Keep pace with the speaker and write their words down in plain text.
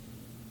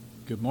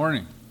Good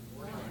morning.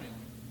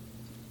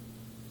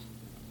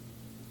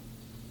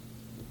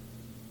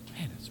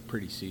 Man, it's a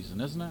pretty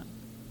season, isn't it?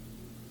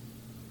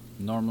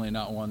 Normally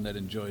not one that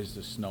enjoys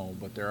the snow,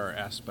 but there are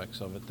aspects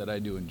of it that I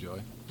do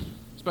enjoy,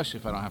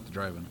 especially if I don't have to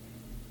drive in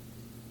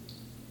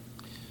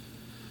it.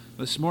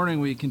 This morning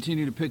we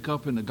continue to pick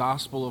up in the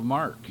Gospel of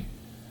Mark.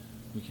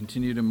 We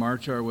continue to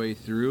march our way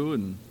through,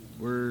 and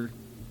we're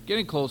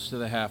getting close to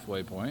the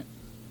halfway point.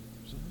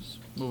 So it's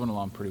moving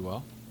along pretty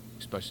well,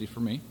 especially for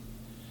me.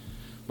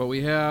 But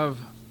we have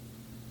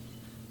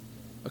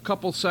a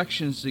couple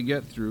sections to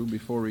get through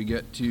before we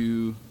get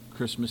to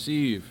Christmas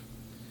Eve.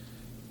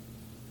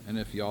 And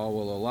if y'all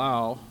will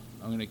allow,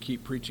 I'm going to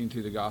keep preaching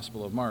through the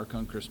Gospel of Mark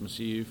on Christmas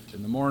Eve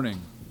in the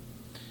morning.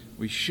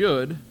 We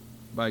should,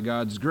 by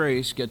God's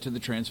grace, get to the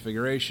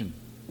Transfiguration.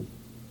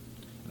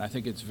 And I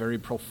think it's very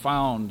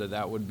profound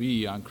that would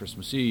be on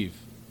Christmas Eve.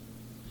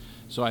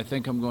 So I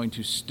think I'm going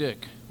to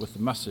stick with the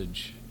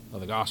message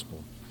of the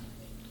Gospel.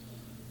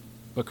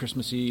 But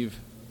Christmas Eve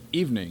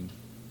evening,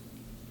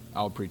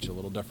 I'll preach a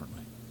little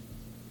differently.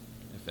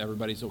 If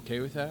everybody's okay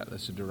with that,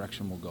 that's the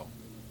direction we'll go.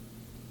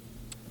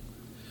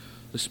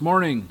 This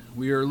morning,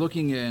 we are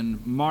looking in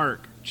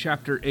Mark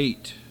chapter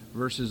 8,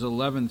 verses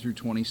 11 through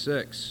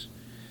 26.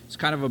 It's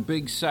kind of a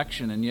big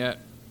section, and yet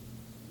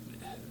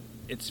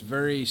it's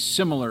very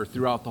similar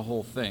throughout the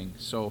whole thing.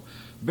 So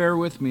bear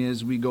with me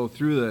as we go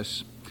through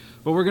this.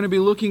 But we're going to be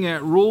looking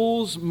at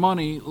rules,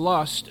 money,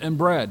 lust, and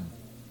bread.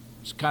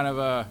 It's kind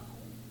of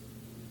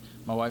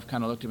my wife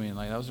kind of looked at me and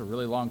like, that was a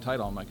really long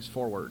title. I'm like, it's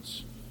 4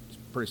 words. It's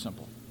pretty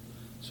simple.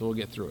 So we'll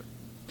get through it.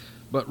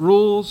 But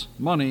rules,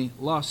 money,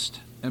 lust,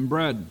 and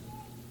bread.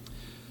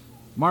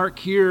 Mark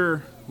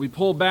here, we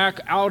pull back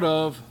out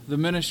of the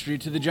ministry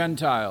to the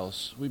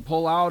Gentiles. We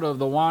pull out of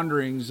the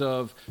wanderings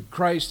of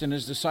Christ and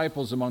his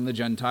disciples among the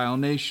Gentile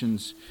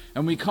nations.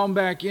 And we come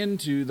back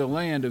into the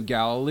land of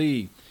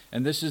Galilee.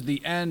 And this is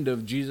the end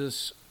of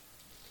Jesus'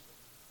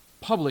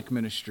 public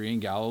ministry in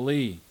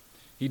Galilee.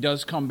 He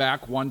does come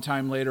back one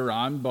time later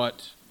on,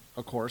 but,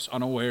 of course,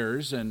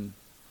 unawares and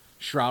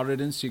shrouded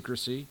in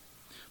secrecy.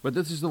 But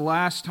this is the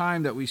last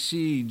time that we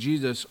see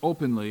Jesus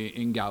openly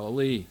in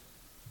Galilee.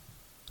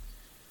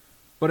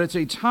 But it's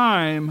a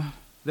time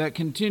that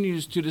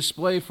continues to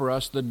display for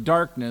us the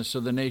darkness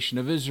of the nation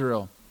of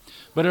Israel.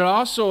 But it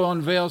also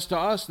unveils to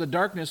us the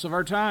darkness of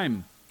our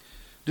time.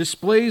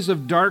 Displays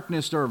of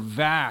darkness are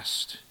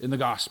vast in the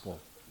gospel.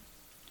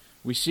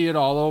 We see it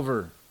all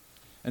over.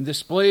 And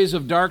displays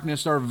of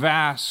darkness are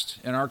vast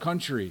in our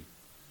country.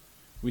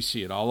 We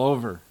see it all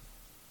over.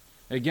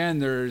 Again,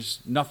 there's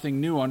nothing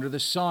new under the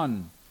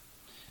sun.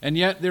 And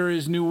yet there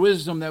is new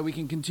wisdom that we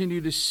can continue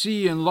to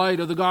see in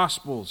light of the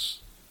Gospels.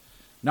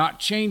 Not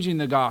changing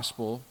the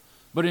gospel,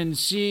 but in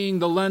seeing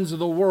the lens of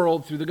the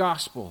world through the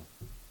gospel.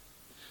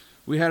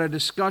 We had a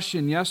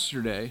discussion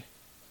yesterday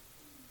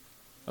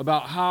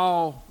about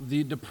how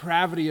the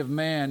depravity of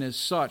man is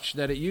such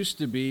that it used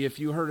to be, if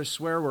you heard a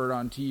swear word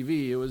on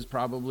TV, it was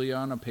probably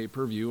on a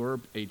pay-per-view or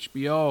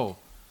HBO.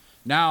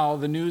 Now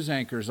the news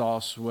anchors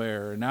all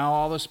swear. Now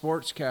all the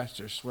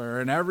sportscasters swear.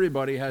 And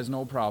everybody has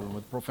no problem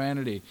with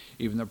profanity,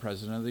 even the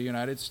President of the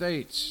United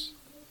States.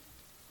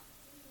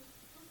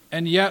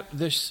 And yet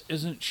this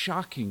isn't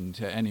shocking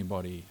to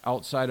anybody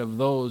outside of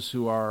those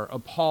who are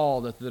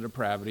appalled at the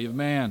depravity of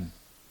man.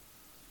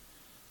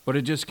 But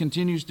it just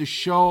continues to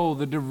show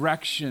the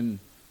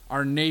direction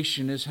our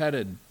nation is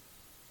headed.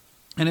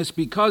 And it's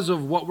because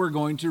of what we're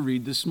going to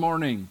read this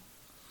morning.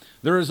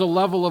 There is a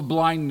level of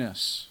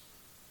blindness.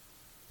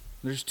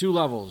 There's 2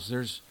 levels.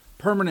 There's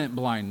permanent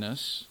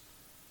blindness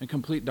and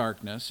complete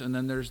darkness, and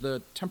then there's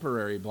the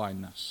temporary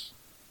blindness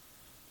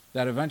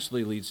that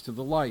eventually leads to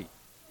the light.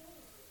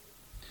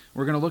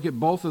 We're going to look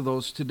at both of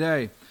those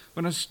today.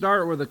 I'm going to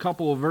start with a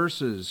couple of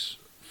verses.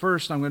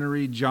 First, I'm going to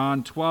read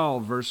John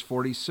 12, verse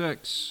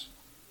 46.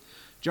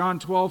 John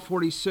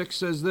 12:46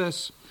 says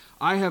this,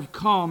 "I have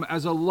come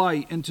as a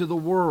light into the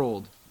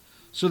world,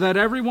 so that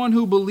everyone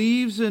who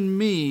believes in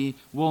me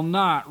will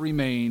not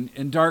remain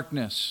in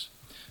darkness."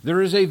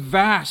 There is a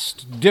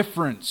vast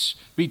difference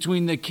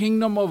between the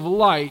kingdom of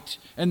light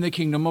and the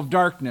kingdom of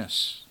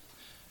darkness.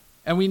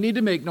 And we need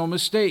to make no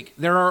mistake,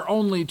 there are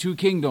only 2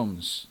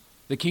 kingdoms.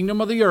 The kingdom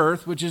of the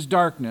earth, which is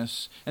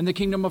darkness, and the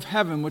kingdom of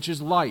heaven, which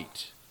is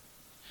light.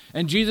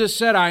 And Jesus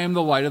said, "I am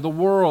the light of the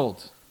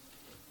world.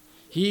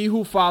 He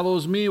who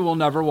follows me will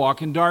never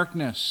walk in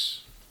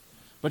darkness,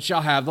 but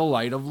shall have the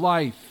light of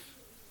life."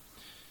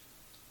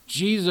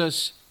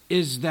 Jesus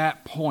is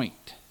that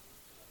point.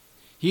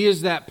 He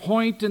is that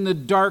point in the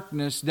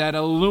darkness that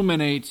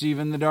illuminates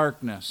even the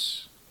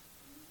darkness.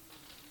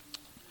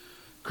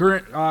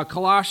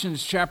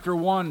 Colossians chapter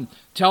 1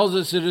 tells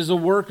us it is a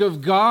work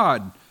of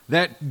God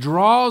that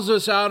draws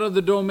us out of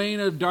the domain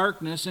of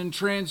darkness and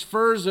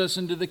transfers us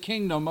into the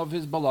kingdom of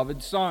his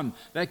beloved Son,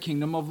 that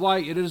kingdom of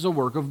light. It is a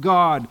work of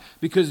God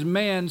because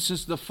man,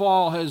 since the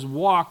fall, has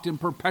walked in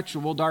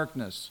perpetual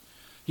darkness.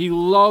 He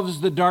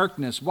loves the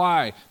darkness.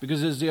 Why?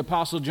 Because as the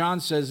Apostle John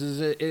says,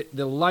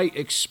 the light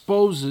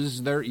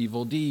exposes their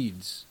evil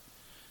deeds.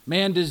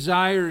 Man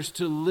desires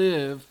to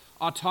live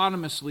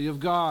autonomously of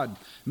God.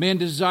 Man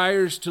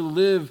desires to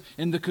live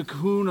in the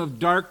cocoon of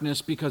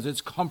darkness because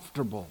it's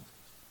comfortable.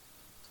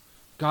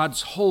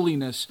 God's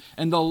holiness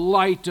and the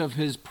light of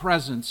His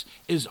presence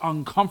is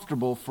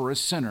uncomfortable for a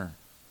sinner.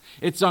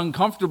 It's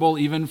uncomfortable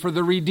even for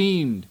the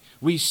redeemed.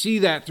 We see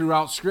that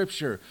throughout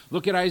Scripture.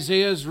 Look at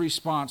Isaiah's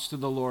response to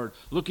the Lord.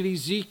 Look at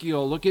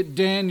Ezekiel. Look at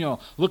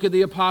Daniel. Look at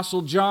the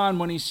Apostle John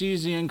when he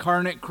sees the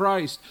incarnate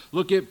Christ.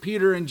 Look at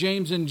Peter and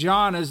James and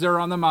John as they're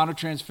on the Mount of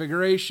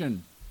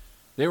Transfiguration.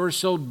 They were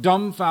so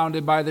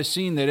dumbfounded by the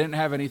scene they didn't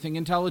have anything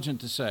intelligent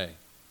to say.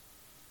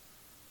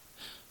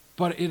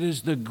 But it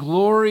is the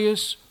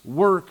glorious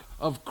work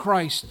of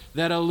Christ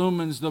that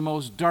illumines the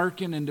most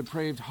darkened and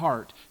depraved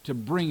heart to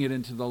bring it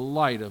into the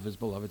light of His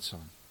beloved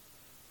Son.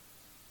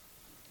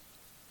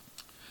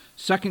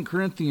 2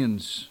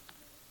 Corinthians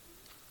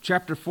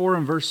chapter 4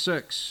 and verse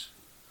 6.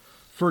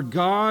 For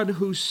God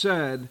who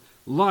said,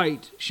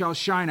 light shall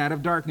shine out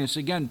of darkness.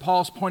 Again,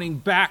 Paul's pointing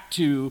back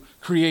to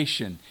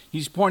creation.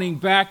 He's pointing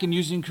back and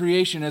using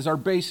creation as our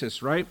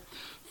basis, right?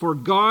 For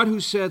God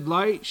who said,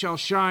 light shall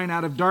shine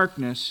out of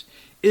darkness,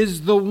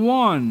 is the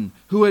one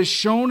who has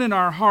shone in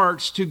our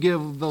hearts to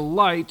give the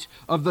light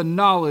of the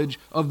knowledge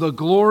of the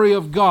glory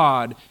of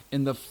God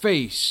in the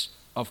face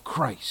of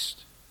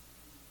Christ.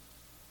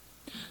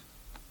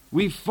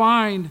 We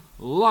find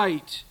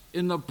light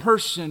in the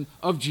person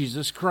of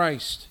Jesus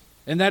Christ.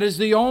 And that is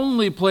the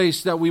only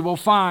place that we will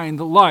find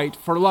the light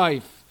for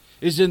life,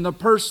 is in the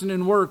person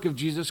and work of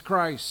Jesus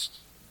Christ.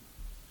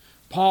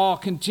 Paul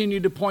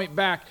continued to point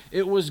back.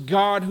 It was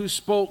God who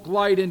spoke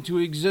light into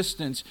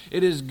existence.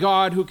 It is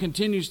God who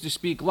continues to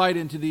speak light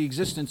into the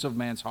existence of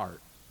man's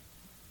heart.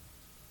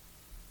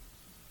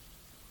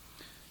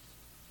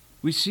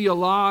 We see a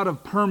lot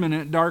of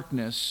permanent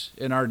darkness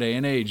in our day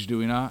and age, do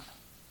we not?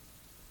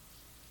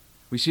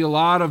 We see a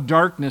lot of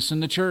darkness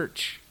in the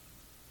church.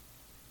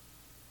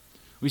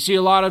 We see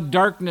a lot of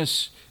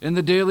darkness in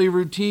the daily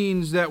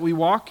routines that we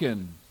walk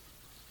in.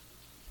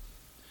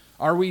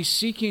 Are we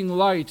seeking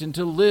light and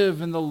to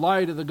live in the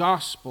light of the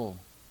gospel?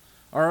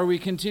 Or are we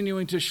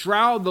continuing to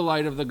shroud the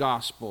light of the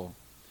gospel,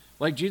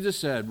 like Jesus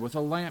said, with a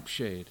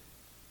lampshade?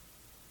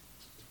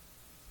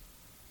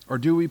 Or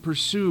do we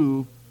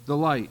pursue the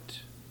light?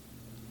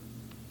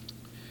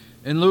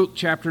 In Luke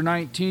chapter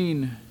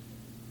 19,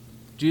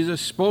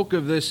 Jesus spoke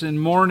of this in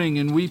mourning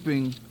and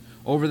weeping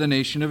over the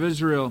nation of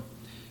Israel.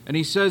 And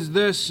He says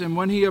this, and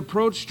when He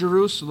approached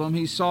Jerusalem,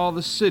 He saw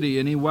the city,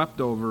 and He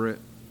wept over it.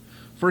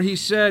 For He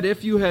said,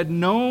 if you had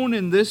known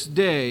in this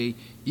day,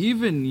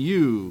 even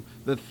you,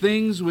 the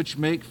things which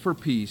make for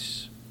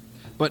peace,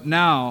 but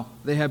now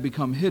they have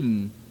become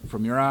hidden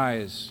from your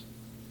eyes.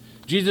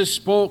 Jesus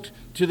spoke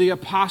to the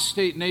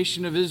apostate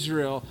nation of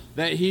Israel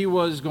that He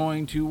was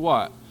going to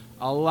what?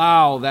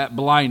 Allow that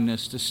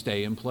blindness to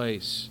stay in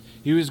place.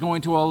 He was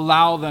going to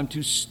allow them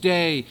to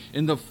stay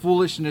in the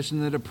foolishness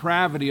and the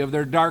depravity of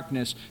their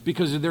darkness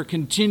because of their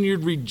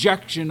continued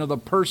rejection of the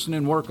person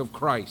and work of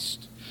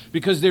Christ.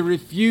 Because they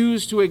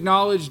refused to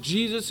acknowledge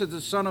Jesus as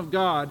the Son of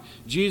God,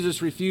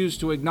 Jesus refused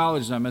to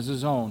acknowledge them as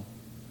His own.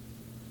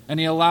 And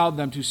He allowed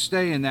them to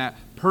stay in that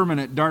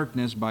permanent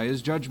darkness by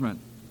His judgment.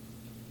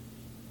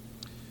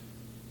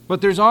 But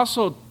there's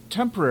also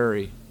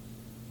temporary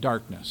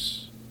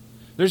darkness.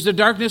 There's the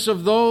darkness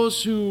of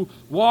those who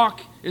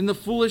walk in the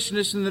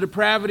foolishness and the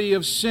depravity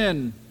of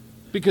sin,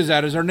 because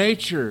that is our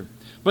nature.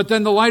 But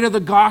then the light of the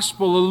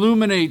gospel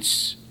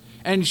illuminates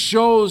and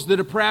shows the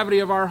depravity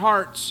of our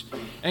hearts,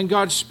 and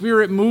God's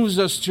Spirit moves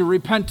us to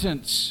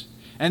repentance.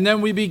 And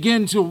then we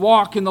begin to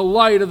walk in the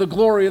light of the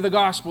glory of the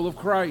gospel of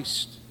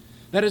Christ.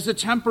 That is a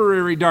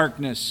temporary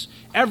darkness.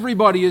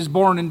 Everybody is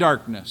born in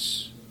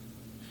darkness.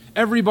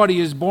 Everybody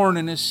is born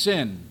in his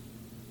sin.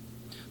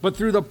 But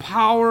through the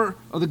power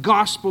of the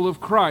gospel of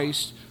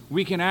Christ,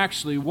 we can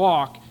actually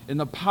walk in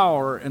the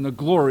power and the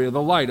glory of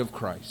the light of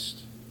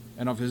Christ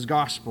and of His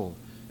gospel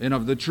and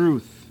of the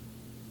truth.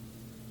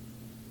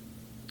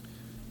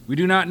 We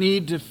do not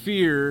need to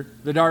fear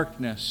the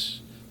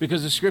darkness,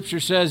 because the Scripture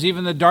says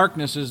even the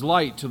darkness is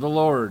light to the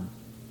Lord.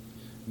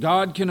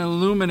 God can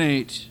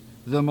illuminate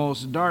the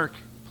most dark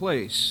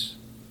place.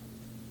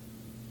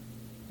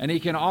 And He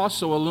can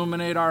also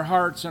illuminate our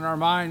hearts and our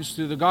minds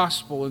through the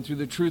gospel and through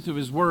the truth of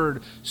His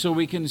word, so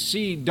we can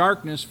see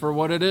darkness for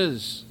what it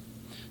is.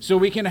 So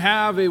we can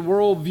have a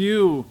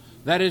worldview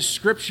that is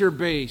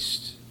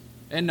Scripture-based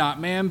and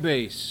not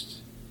man-based.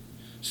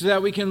 So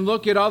that we can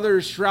look at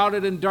others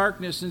shrouded in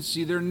darkness and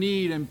see their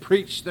need and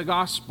preach the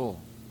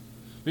gospel.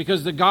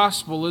 Because the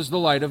gospel is the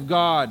light of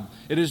God.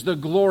 It is the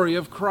glory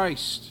of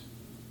Christ.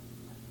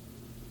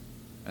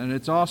 And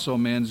it's also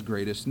man's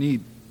greatest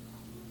need.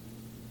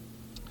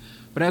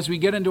 But as we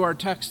get into our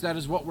text, that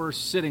is what we're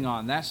sitting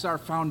on. That's our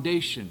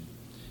foundation,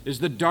 is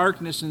the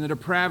darkness and the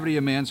depravity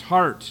of man's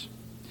heart.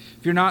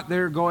 If you're not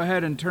there, go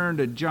ahead and turn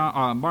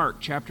to Mark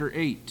chapter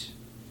 8.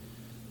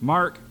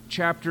 Mark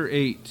chapter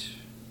 8,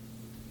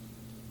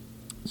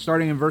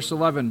 starting in verse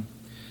 11.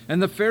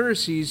 And the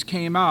Pharisees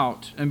came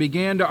out and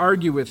began to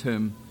argue with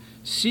Him,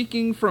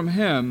 seeking from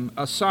Him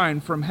a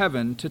sign from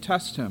heaven to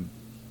test Him.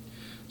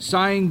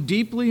 Sighing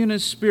deeply in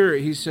his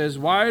spirit, he says,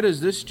 "Why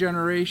does this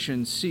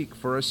generation seek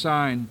for a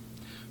sign?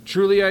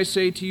 Truly I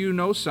say to you,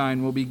 no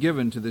sign will be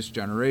given to this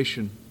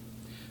generation."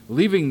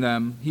 Leaving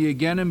them, he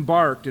again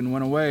embarked and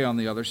went away on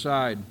the other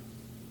side.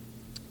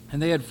 And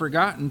they had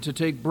forgotten to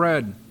take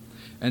bread,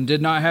 and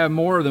did not have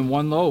more than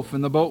one loaf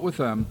in the boat with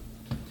them.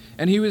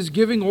 And he was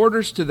giving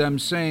orders to them,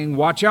 saying,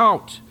 "Watch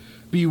out!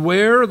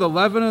 Beware the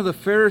leaven of the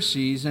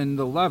Pharisees and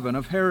the leaven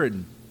of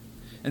Herod."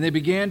 And they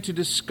began to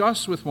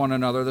discuss with one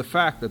another the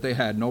fact that they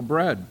had no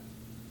bread.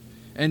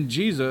 And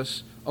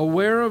Jesus,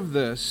 aware of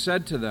this,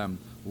 said to them,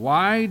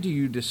 "Why do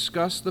you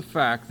discuss the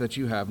fact that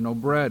you have no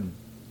bread?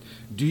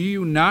 Do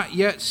you not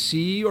yet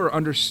see or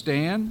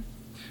understand?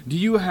 Do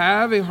you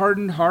have a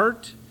hardened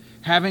heart?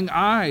 Having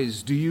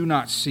eyes, do you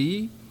not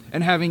see?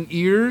 And having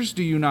ears,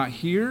 do you not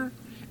hear?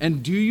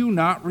 And do you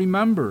not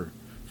remember?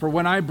 For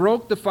when I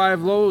broke the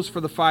 5 loaves for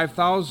the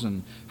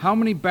 5,000, how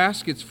many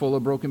baskets full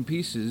of broken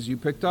pieces you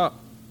picked up?"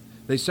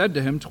 They said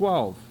to him,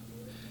 12.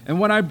 "And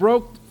when I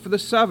broke for the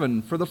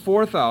 7 for the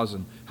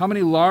 4,000, how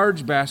many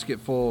large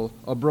basketful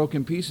of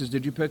broken pieces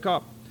did you pick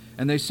up?"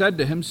 And they said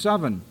to him,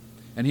 7.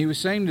 And he was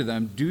saying to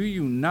them, "Do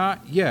you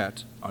not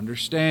yet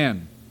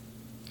understand?"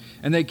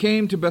 And they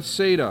came to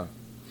Bethsaida,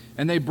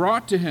 and they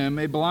brought to him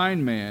a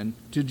blind man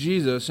to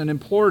Jesus and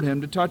implored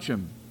him to touch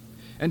him.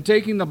 And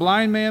taking the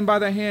blind man by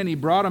the hand, he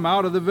brought him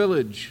out of the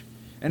village.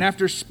 And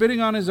after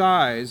spitting on his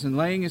eyes and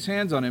laying his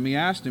hands on him, he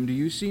asked him, "Do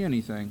you see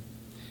anything?"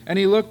 And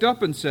he looked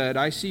up and said,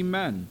 "I see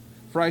men,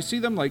 for I see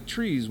them like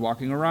trees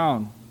walking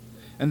around."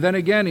 And then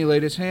again he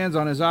laid his hands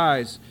on his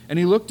eyes, and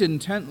he looked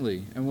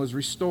intently and was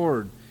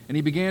restored, and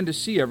he began to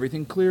see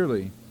everything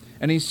clearly.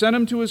 And he sent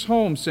him to his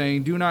home,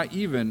 saying, "Do not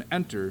even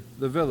enter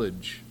the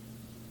village."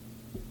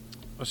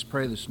 Let's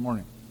pray this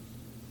morning.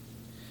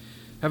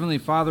 Heavenly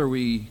Father,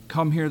 we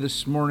come here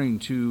this morning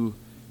to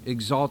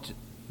exalt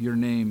your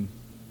name,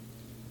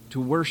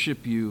 to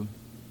worship you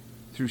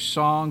through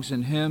songs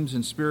and hymns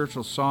and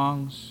spiritual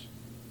songs,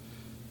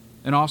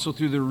 and also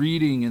through the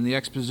reading and the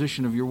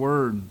exposition of your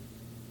word.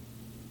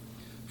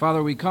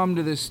 Father, we come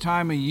to this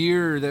time of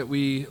year that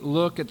we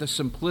look at the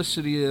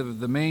simplicity of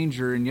the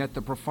manger and yet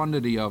the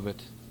profundity of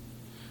it.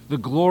 The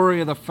glory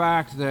of the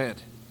fact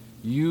that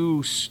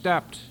you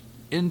stepped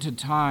into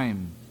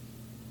time.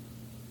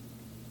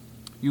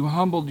 You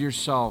humbled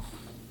yourself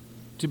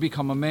to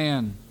become a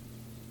man.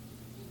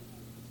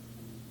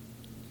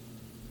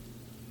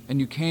 And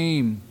you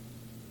came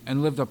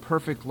and lived a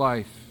perfect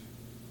life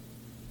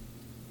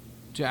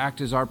to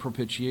act as our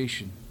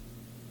propitiation,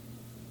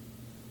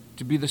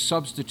 to be the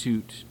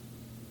substitute,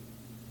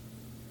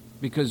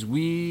 because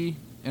we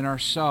in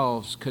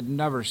ourselves could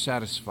never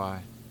satisfy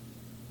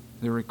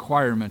the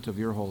requirement of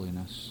your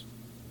holiness.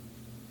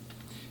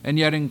 And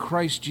yet in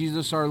Christ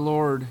Jesus our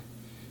Lord,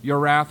 your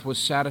wrath was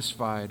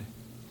satisfied.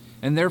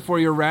 And therefore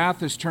your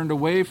wrath is turned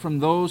away from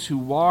those who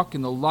walk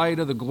in the light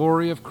of the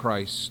glory of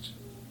Christ.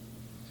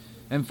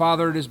 And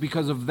Father, it is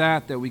because of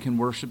that that we can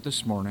worship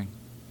this morning.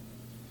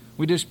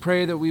 We just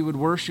pray that we would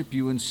worship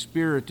you in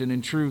spirit and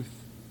in truth,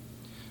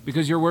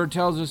 because your word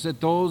tells us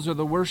that those are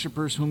the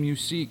worshipers whom you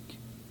seek.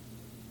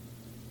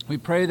 We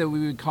pray that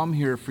we would come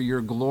here for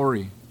your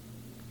glory.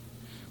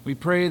 We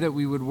pray that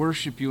we would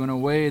worship you in a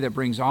way that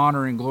brings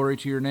honor and glory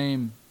to your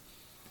name.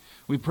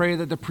 We pray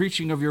that the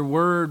preaching of your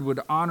word would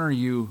honor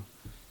you,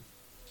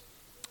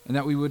 and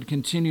that we would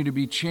continue to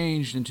be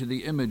changed into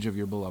the image of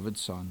your beloved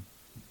Son.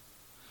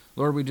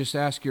 Lord, we just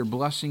ask your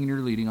blessing and your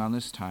leading on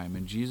this time,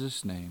 in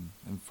Jesus' name,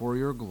 and for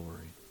your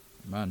glory.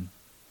 Amen.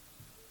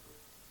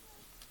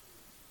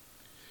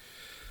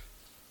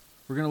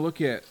 We're going to look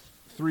at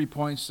 3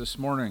 points this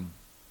morning.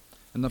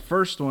 And the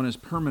first one is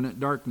permanent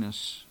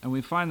darkness, and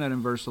we find that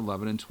in verse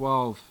 11 and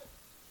 12.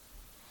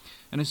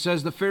 And it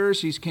says, "The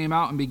Pharisees came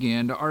out and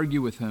began to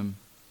argue with him,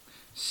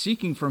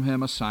 seeking from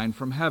him a sign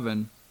from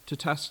heaven to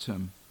test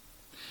him."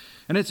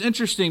 And it's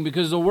interesting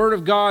because the Word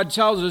of God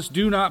tells us,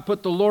 do not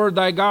put the Lord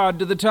thy God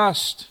to the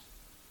test.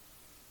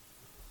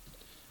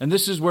 And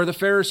this is where the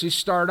Pharisees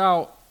start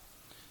out,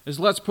 is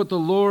let's put the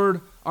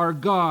Lord our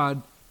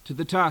God to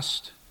the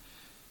test.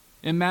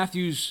 In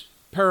Matthew's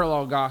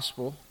parallel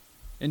gospel,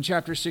 in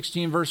chapter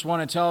 16, verse 1,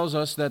 it tells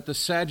us that the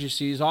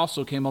Sadducees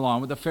also came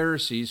along with the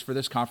Pharisees for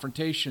this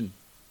confrontation.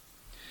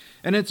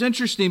 And it's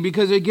interesting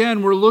because,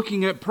 again, we're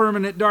looking at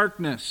permanent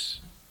darkness.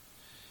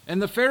 And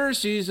the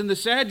Pharisees and the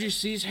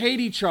Sadducees hate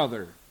each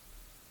other.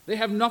 They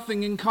have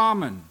nothing in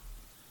common.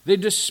 They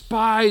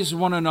despise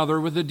one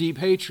another with a deep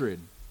hatred.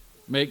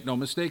 Make no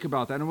mistake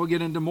about that, and we'll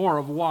get into more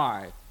of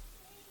why.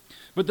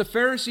 But the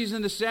Pharisees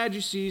and the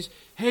Sadducees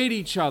hate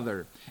each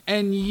other.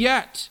 And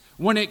yet,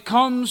 when it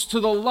comes to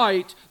the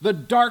light, the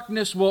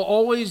darkness will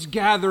always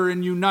gather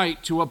and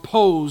unite to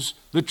oppose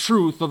the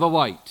truth of the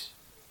light.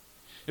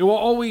 It will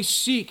always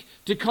seek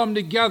to come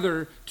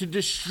together to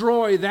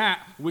destroy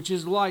that which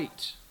is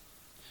light.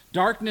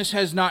 Darkness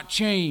has not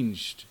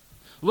changed.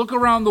 Look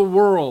around the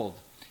world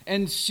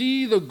and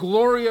see the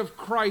glory of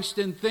Christ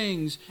in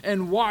things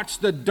and watch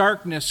the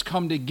darkness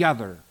come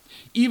together.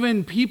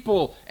 Even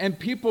people and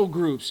people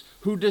groups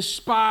who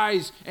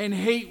despise and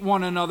hate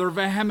one another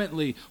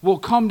vehemently will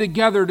come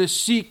together to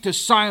seek to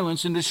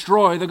silence and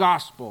destroy the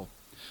gospel,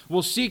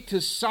 will seek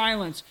to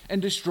silence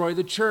and destroy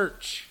the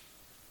church,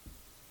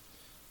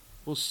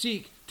 will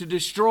seek to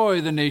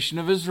destroy the nation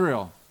of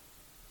Israel.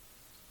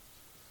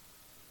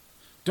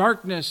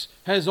 Darkness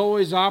has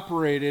always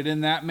operated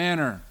in that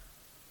manner.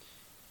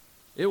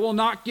 It will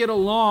not get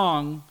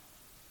along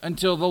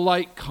until the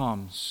light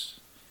comes.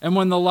 And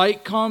when the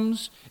light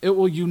comes, it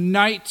will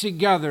unite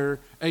together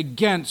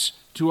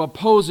to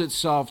oppose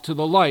itself to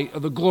the light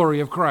of the glory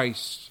of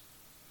Christ.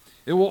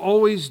 It will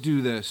always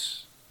do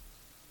this.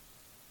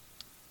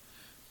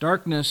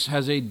 Darkness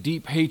has a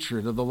deep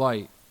hatred of the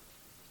light.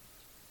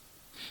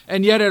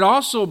 And yet it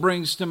also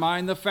brings to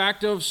mind the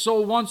fact of,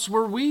 so once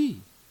were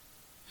we.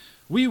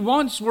 We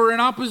once were in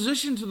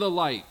opposition to the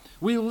light.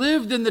 We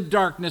lived in the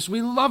darkness.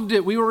 We loved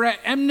it. We were at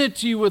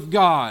enmity with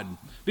God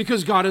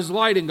because God is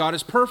light and God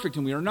is perfect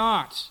and we are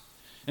not.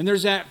 And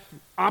there's that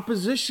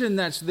opposition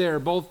that's there,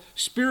 both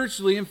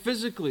spiritually and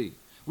physically.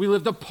 We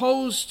lived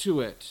opposed to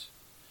it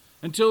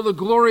until the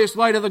glorious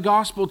light of the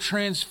gospel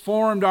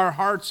transformed our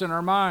hearts and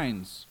our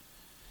minds.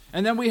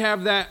 And then we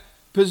have that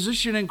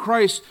position in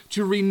Christ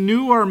to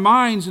renew our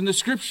minds in the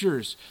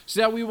Scriptures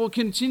so that we will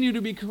continue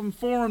to be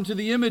conformed to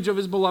the image of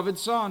His beloved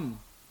Son.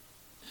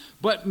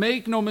 But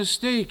make no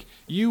mistake,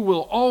 you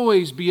will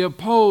always be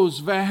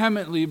opposed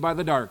vehemently by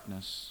the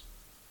darkness.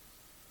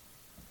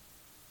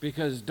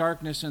 Because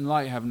darkness and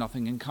light have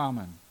nothing in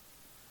common.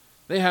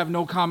 They have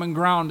no common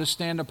ground to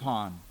stand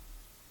upon.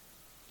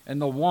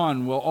 And the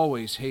one will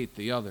always hate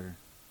the other.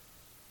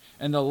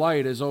 And the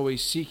light is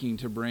always seeking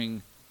to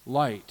bring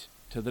light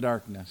to the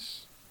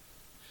darkness.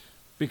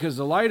 Because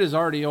the light has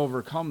already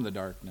overcome the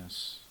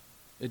darkness.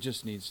 It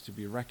just needs to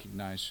be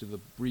recognized through the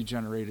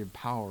regenerated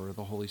power of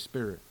the Holy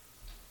Spirit.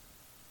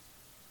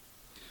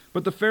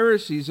 But the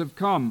Pharisees have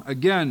come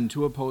again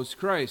to oppose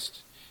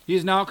Christ. He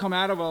has now come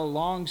out of a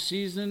long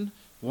season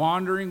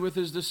wandering with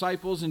his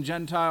disciples in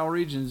Gentile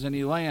regions, and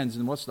he lands,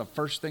 and what's the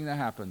first thing that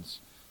happens?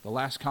 The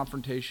last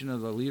confrontation of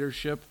the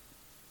leadership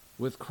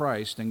with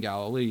Christ in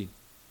Galilee.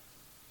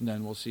 And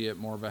then we'll see it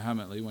more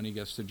vehemently when he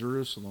gets to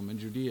Jerusalem and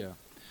Judea.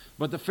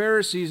 But the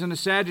Pharisees and the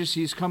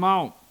Sadducees come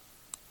out.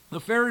 The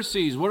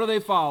Pharisees, what do they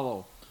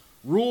follow?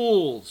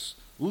 Rules,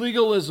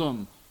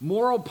 legalism,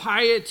 moral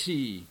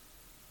piety.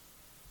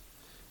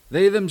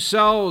 They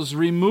themselves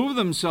remove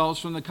themselves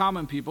from the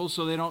common people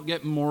so they don't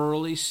get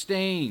morally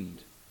stained.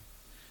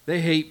 They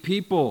hate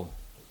people.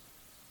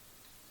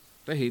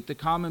 They hate the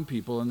common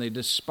people and they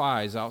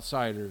despise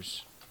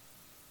outsiders.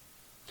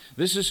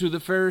 This is who the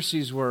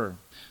Pharisees were.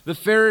 The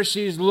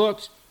Pharisees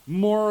looked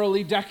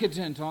morally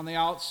decadent on the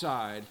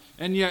outside,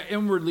 and yet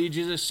inwardly,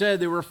 Jesus said,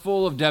 they were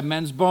full of dead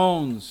men's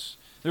bones.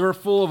 They were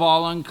full of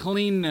all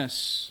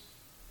uncleanness.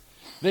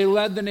 They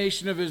led the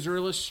nation of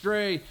Israel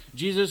astray.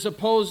 Jesus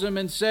opposed them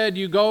and said,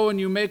 you go and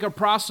you make a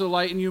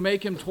proselyte and you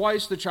make him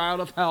twice the child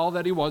of hell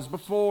that he was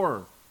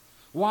before.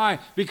 Why?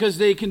 Because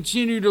they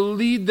continue to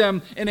lead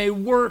them in a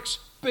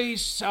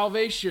works-based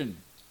salvation.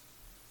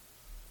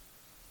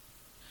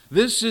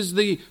 This is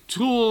the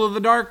tool of the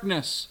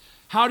darkness.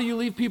 How do you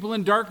leave people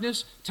in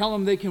darkness? Tell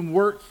them they can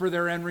work for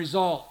their end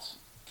result.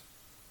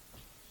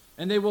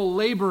 And they will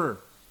labor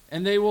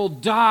and they will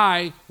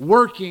die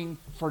working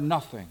for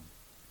nothing.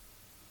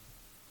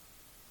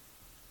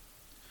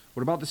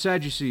 What about the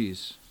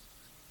Sadducees?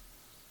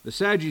 The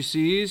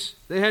Sadducees,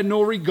 they had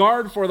no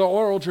regard for the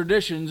oral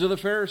traditions of the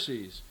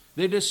Pharisees.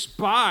 They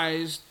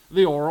despised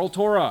the oral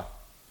Torah.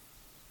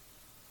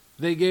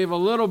 They gave a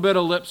little bit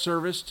of lip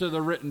service to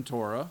the written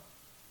Torah,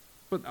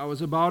 but that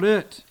was about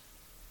it.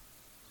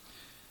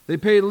 They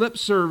paid lip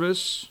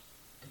service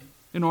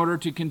in order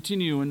to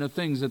continue in the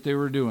things that they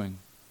were doing.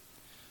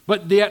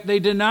 But yet they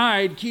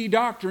denied key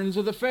doctrines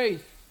of the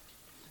faith.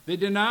 They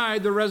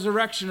denied the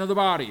resurrection of the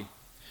body.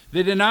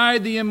 They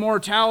denied the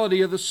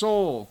immortality of the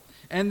soul.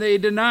 And they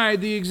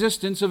denied the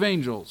existence of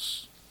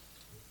angels.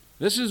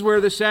 This is where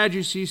the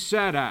Sadducees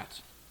sat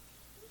at.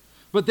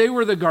 But they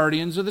were the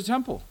guardians of the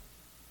temple.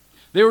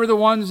 They were the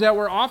ones that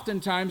were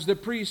oftentimes the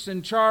priests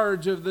in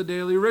charge of the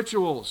daily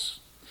rituals.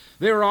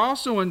 They were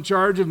also in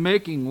charge of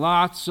making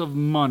lots of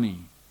money.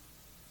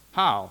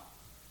 How?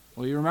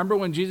 Well, you remember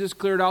when Jesus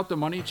cleared out the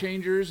money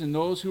changers and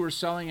those who were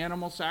selling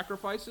animal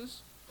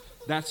sacrifices?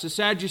 That's the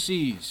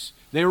Sadducees.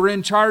 They were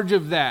in charge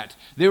of that.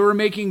 They were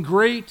making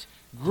great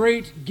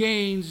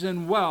gains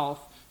and wealth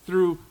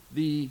through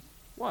the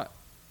what?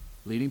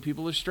 Leading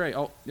people astray.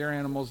 Oh, their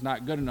animal's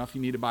not good enough.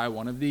 You need to buy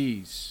one of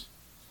these.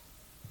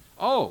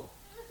 Oh,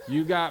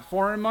 you got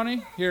foreign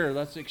money? Here,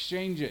 let's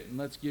exchange it and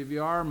let's give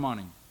you our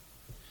money.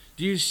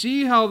 Do you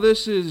see how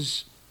this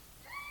is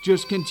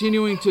just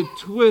continuing to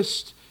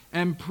twist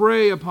and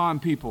prey upon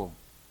people?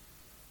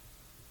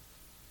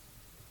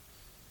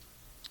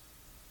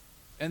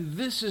 And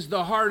this is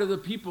the heart of the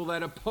people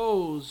that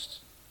opposed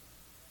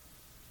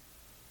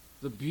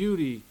the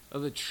beauty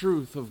of the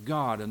truth of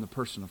God in the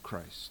person of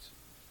Christ.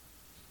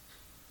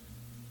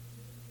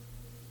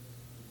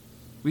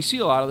 We see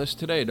a lot of this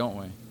today, don't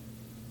we?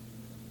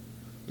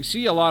 We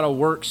see a lot of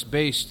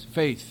works-based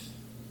faith.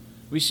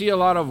 We see a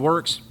lot of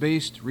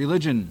works-based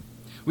religion.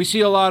 We see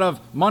a lot of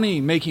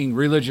money-making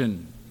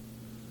religion.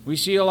 We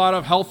see a lot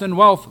of health and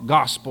wealth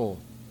gospel.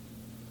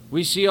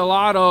 We see a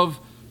lot of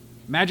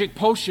magic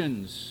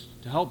potions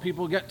to help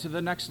people get to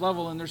the next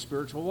level in their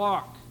spiritual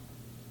walk.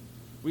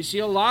 We see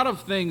a lot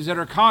of things that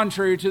are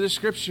contrary to the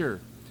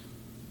Scripture,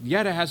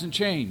 yet it hasn't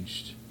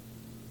changed.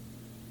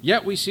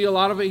 Yet we see a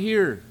lot of it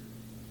here.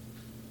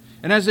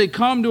 And as they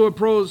come to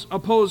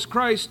oppose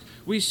Christ,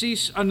 we see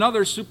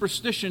another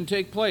superstition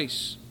take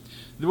place.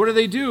 What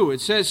do? It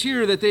says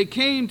here that they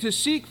came to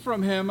seek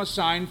from him a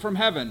sign from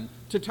heaven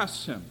to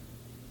test him.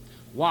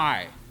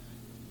 Why?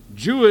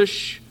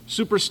 Jewish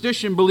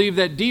superstition believed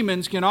that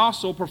demons can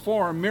also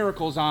perform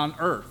miracles on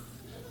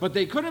earth. But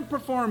they couldn't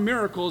perform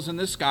miracles in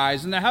the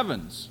skies and the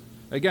heavens.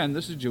 Again,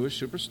 this is Jewish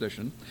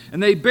superstition.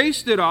 And they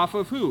based it off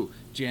of who?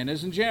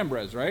 Jannes and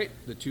Jambres, right?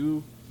 The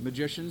two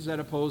magicians that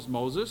opposed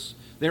Moses.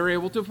 They were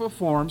able to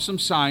perform some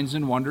signs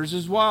and wonders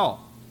as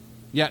well.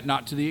 Yet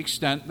not to the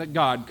extent that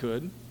God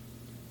could.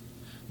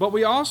 But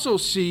we also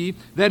see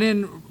that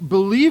in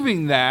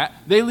believing that,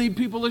 they lead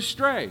people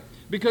astray.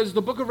 Because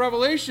the book of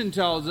Revelation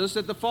tells us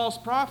that the false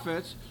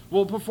prophets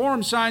will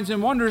perform signs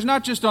and wonders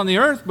not just on the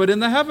earth, but in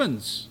the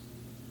heavens,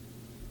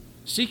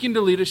 seeking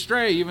to lead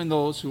astray even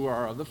those who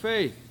are of the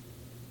faith.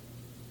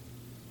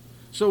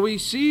 So we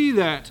see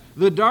that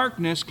the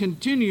darkness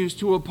continues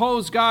to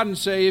oppose God and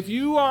say, if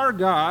you are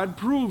God,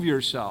 prove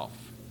yourself.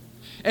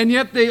 And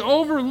yet they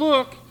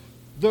overlook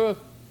the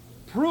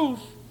proof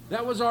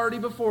that was already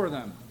before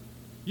them.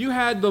 You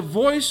had the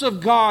voice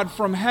of God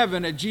from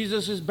heaven at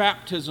Jesus'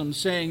 baptism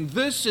saying,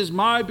 "This is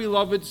my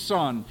beloved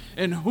Son,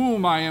 in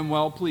whom I am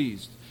well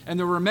pleased." And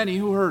there were many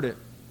who heard it.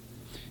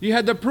 You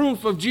had the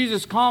proof of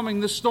Jesus calming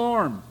the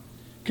storm,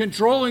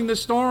 controlling the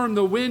storm,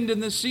 the wind,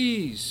 and the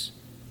seas.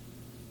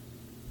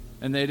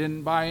 And they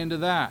didn't buy into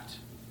that.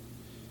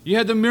 You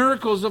had the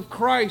miracles of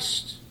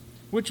Christ,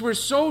 which were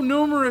so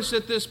numerous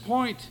at this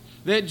point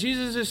that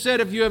Jesus has said,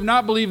 if you have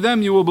not believed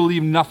them, you will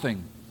believe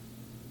nothing.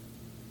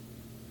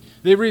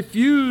 They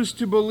refused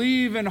to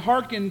believe and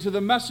hearken to the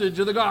message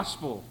of the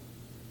gospel.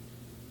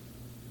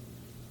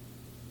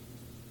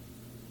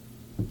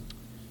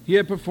 He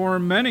had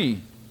performed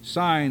many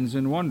signs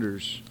and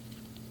wonders.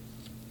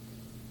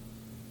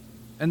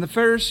 And the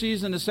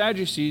Pharisees and the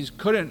Sadducees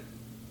couldn't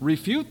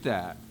refute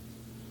that.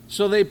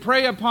 So they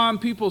prey upon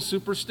people's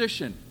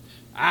superstition.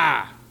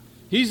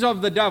 He's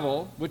of the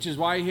devil, which is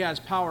why he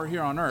has power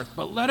here on earth,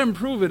 but let him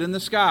prove it in the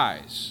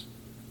skies.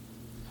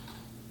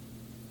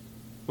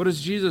 What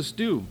does Jesus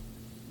do?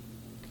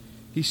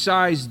 He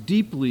sighs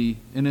deeply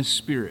in his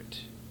spirit.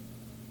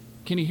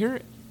 Can you hear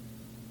it?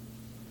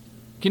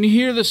 Can you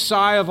hear the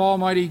sigh of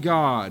Almighty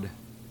God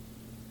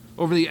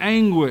over the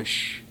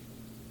anguish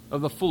of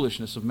the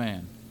foolishness of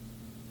man,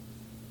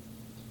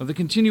 of the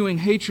continuing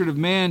hatred of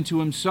man to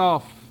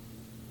himself?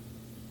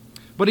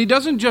 But he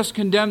doesn't just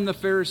condemn the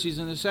Pharisees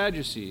and the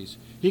Sadducees.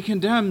 He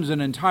condemns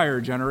an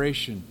entire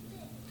generation.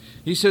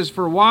 He says,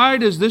 "For why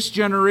does this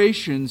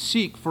generation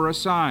seek for a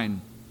sign?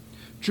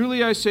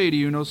 Truly I say to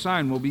you, no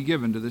sign will be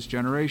given to this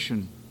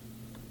generation."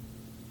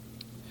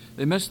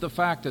 They missed the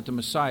fact that the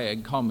Messiah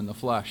had come in the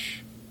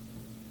flesh.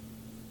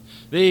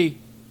 They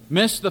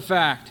missed the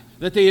fact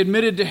that they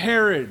admitted to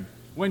Herod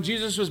when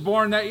Jesus was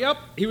born that,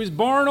 he was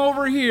born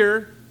over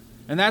here,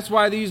 and that's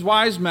why these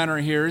wise men are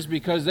here, is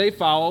because they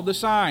followed the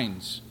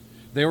signs.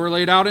 They were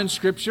laid out in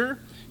Scripture.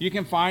 You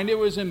can find it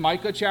was in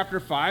Micah chapter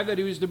 5 that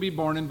he was to be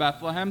born in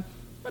Bethlehem,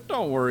 but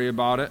don't worry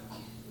about it.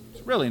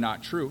 It's really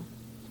not true.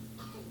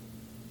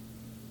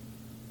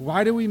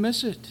 Why do we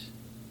miss it?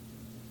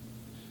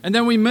 And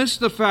then we miss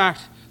the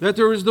fact that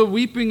there was the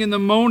weeping and the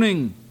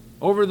moaning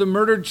over the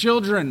murdered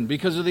children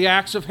because of the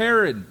acts of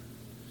Herod,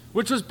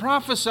 which was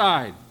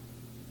prophesied.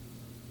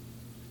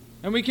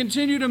 And we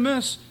continue to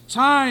miss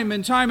time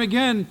and time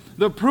again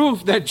the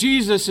proof that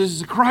Jesus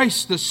is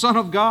Christ, the Son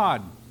of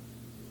God.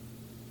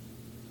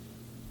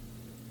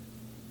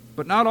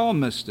 But not all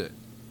missed it.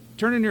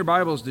 Turn in your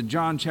Bibles to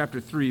John chapter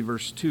 3,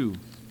 verse 2.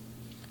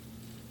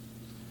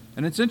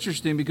 And it's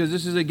interesting because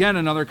this is again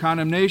another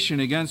condemnation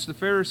against the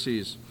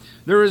Pharisees.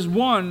 There is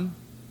one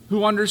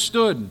who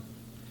understood.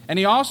 And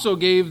he also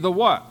gave the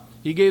what?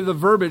 He gave the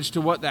verbiage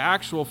to what the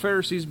actual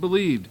Pharisees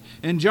believed.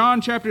 In John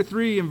chapter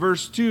 3 and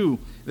verse 2,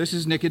 this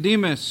is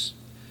Nicodemus.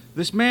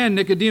 This man,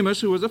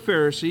 Nicodemus, who was a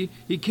Pharisee,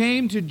 he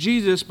came to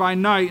Jesus by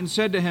night and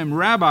said to him,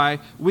 "Rabbi,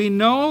 we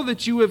know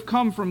that you have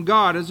come from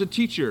God as a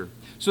teacher."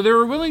 So they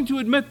were willing to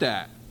admit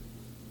that.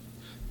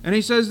 And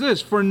he says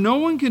this, "For no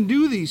one can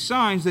do these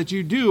signs that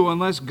you do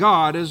unless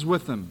God is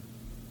with them."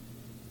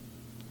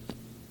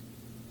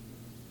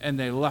 And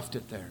they left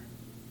it there.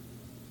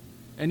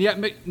 And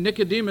yet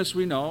Nicodemus,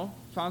 we know,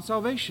 found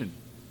salvation.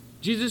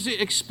 Jesus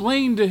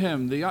explained to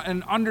him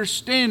an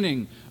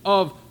understanding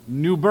of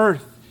new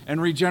birth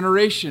and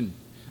regeneration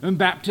and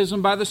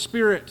baptism by the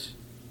Spirit.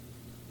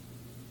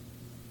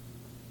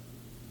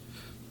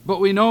 But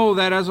we know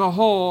that as a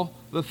whole,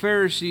 the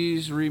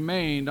Pharisees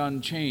remained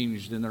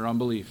unchanged in their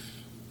unbelief.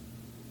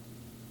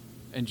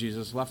 And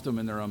Jesus left them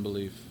in their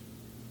unbelief.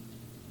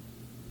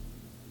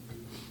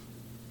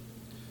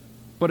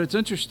 But it's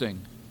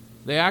interesting.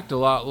 They act a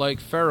lot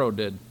like Pharaoh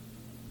did.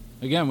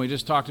 Again, we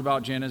just talked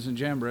about Jannes and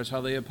Jambres, how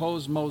they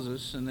opposed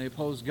Moses and they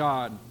opposed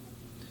God.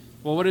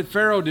 Well, what did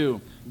Pharaoh do?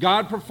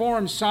 God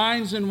performed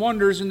signs and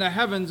wonders in the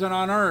heavens and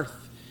on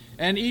earth.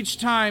 And each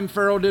time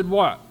Pharaoh did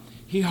what?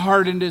 He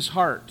hardened his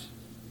heart.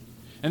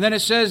 And then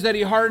it says that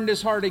he hardened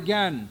his heart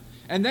again.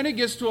 And then it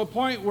gets to a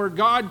point where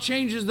God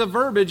changes the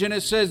verbiage and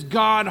it says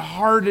God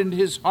hardened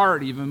his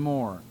heart even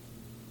more.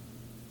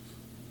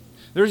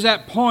 There's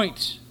that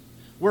point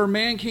where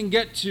man can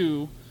get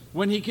to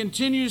when he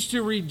continues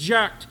to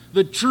reject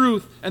the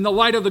truth and the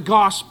light of the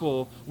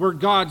gospel, where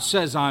God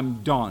says,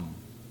 I'm done.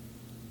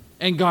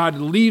 And God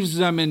leaves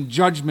them in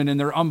judgment in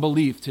their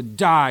unbelief to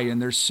die in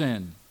their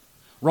sin.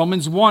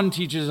 Romans 1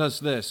 teaches us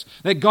this,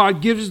 that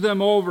God gives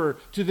them over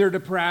to their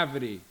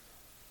depravity.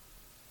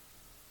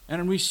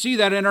 And we see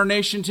that in our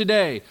nation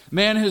today.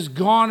 Man has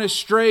gone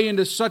astray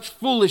into such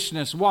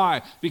foolishness.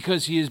 Why?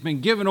 Because he has been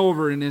given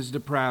over in his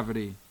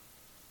depravity.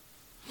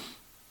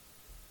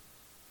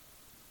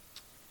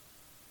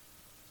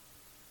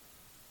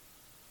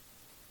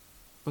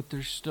 But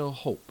there's still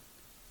hope.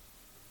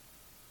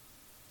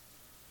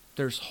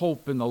 There's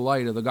hope in the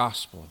light of the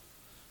gospel,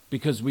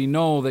 because we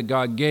know that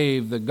God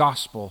gave the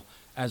gospel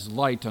as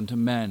light unto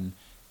men.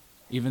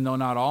 Even though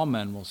not all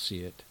men will see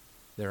it,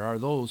 there are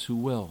those who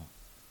will.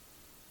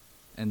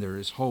 And there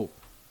is hope.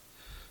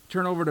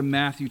 Turn over to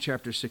Matthew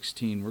chapter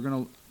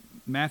 16.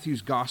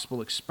 Matthew's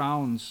gospel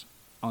expounds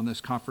on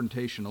this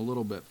confrontation a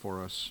little bit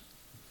for us.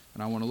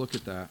 And I want to look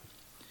at that.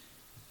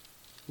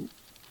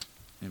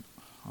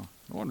 No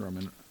wonder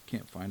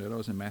can't find it. I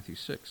was in Matthew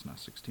 6, not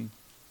 16.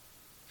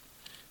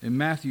 In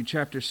Matthew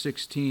chapter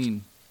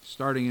 16,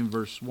 starting in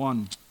verse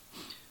 1,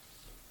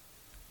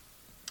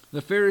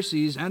 the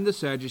Pharisees and the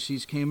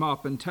Sadducees came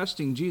up, and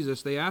testing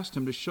Jesus, they asked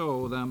him to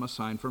show them a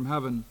sign from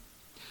heaven.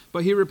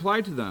 But he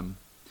replied to them,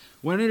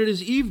 when it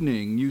is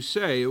evening, you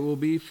say it will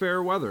be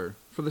fair weather,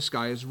 for the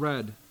sky is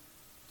red.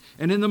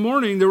 And in the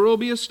morning there will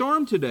be a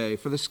storm today,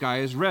 for the sky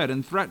is red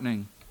and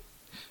threatening.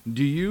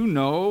 Do you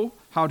know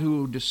how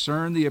to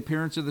discern the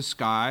appearance of the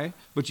sky,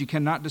 but you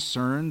cannot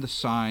discern the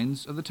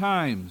signs of the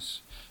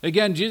times?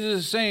 Again, Jesus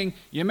is saying,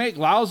 you make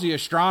lousy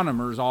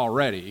astronomers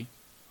already,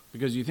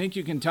 because you think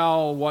you can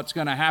tell what's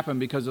going to happen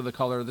because of the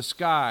color of the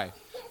sky.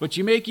 But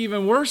you make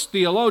even worse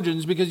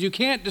theologians because you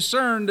can't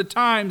discern the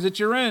times that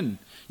you're in.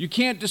 You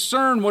can't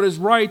discern what is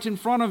right in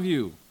front of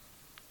you.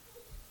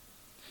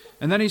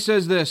 And then he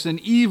says this, an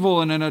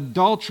evil and an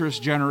adulterous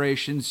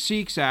generation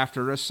seeks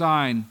after a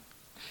sign.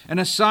 And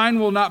a sign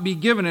will not be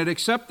given it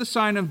except the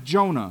sign of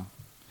Jonah.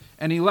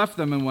 And he left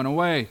them and went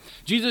away.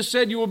 Jesus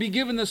said, you will be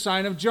given the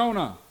sign of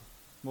Jonah.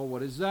 Well,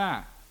 what is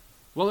that?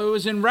 Well, it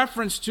was in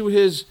reference to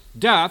his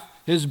death,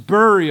 his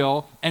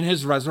burial, and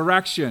his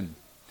resurrection.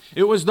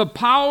 It was the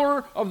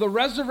power of the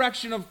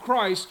resurrection of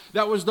Christ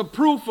that was the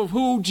proof of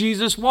who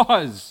Jesus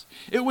was.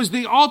 It was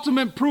the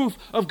ultimate proof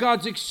of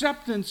God's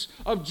acceptance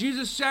of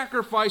Jesus'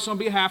 sacrifice on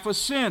behalf of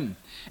sin.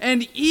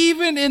 And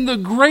even in the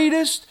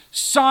greatest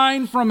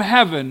sign from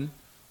heaven,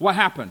 what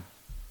happened?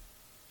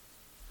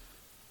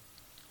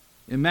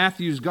 In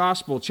Matthew's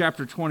Gospel,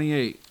 chapter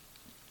 28,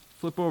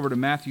 flip over to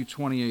Matthew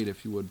 28,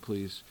 if you would,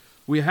 please.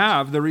 We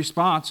have the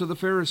response of the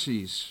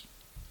Pharisees.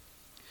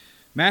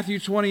 Matthew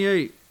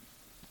 28,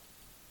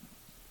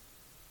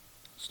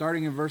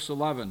 starting in verse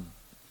 11.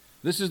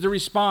 This is the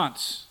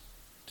response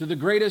to the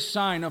greatest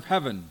sign of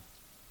heaven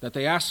that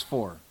they asked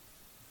for.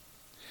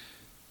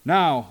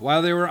 Now,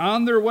 while they were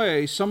on their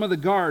way, some of the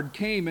guard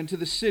came into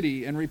the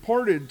city and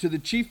reported to the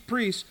chief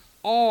priests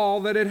all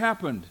that had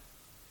happened.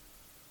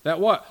 That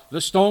what?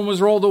 The stone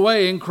was rolled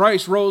away and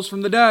Christ rose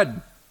from the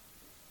dead.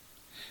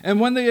 And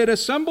when they had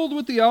assembled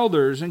with the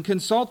elders and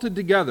consulted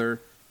together,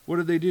 what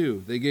did they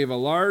do? They gave a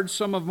large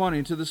sum of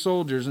money to the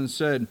soldiers and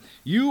said,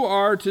 you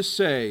are to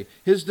say,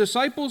 his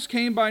disciples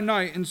came by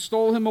night and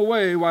stole him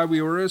away while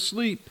we were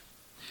asleep.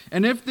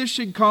 And if this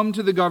should come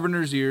to the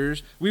governor's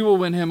ears, we will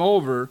win him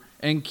over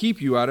and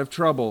keep you out of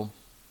trouble.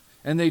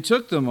 And they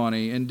took the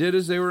money and did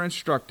as they were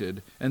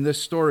instructed. And this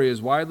story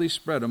is widely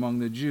spread among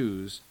the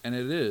Jews, and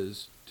it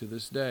is to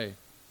this day.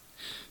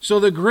 So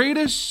the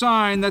greatest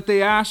sign that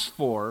they asked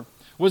for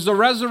was the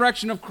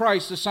resurrection of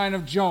Christ, the sign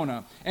of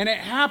Jonah. And it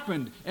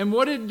happened. And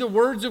what did the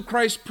words of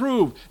Christ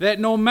prove? That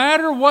no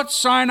matter what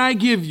sign I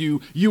give you,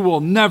 you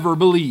will never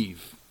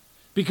believe,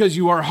 because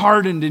you are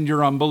hardened in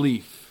your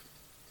unbelief.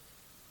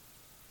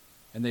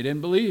 And they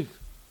didn't believe.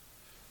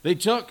 They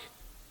took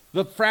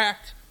the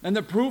fact and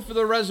the proof of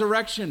the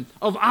resurrection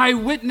of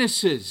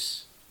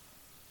eyewitnesses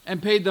and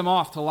paid them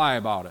off to lie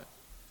about it.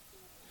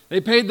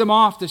 They paid them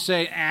off to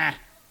say,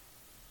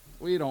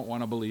 we don't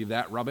want to believe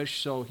that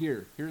rubbish, so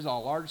here's a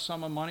large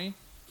sum of money.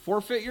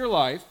 Forfeit your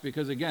life,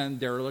 because again,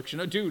 dereliction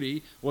of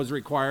duty was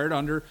required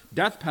under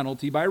death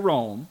penalty by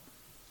Rome.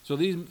 So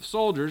these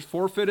soldiers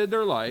forfeited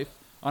their life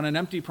on an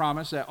empty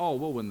promise that,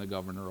 we'll win the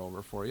governor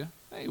over for you.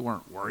 They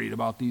weren't worried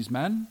about these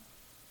men.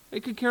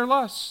 They could care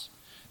less.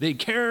 They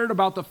cared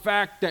about the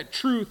fact that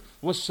truth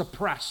was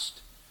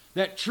suppressed,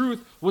 that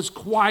truth was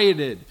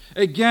quieted.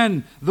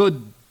 Again,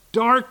 the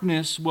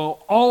darkness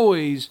will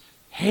always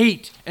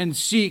hate and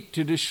seek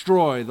to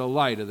destroy the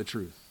light of the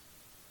truth.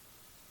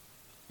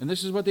 And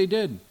this is what they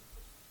did.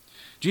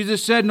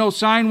 Jesus said, no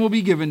sign will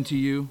be given to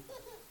you,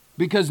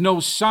 because no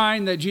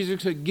sign that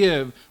Jesus could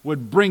give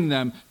would bring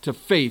them to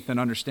faith and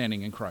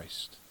understanding in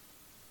Christ.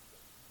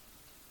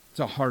 It's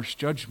a harsh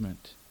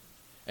judgment,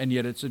 and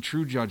yet it's a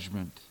true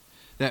judgment.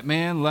 That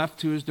man left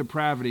to his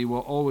depravity will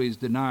always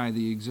deny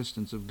the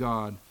existence of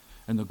God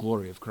and the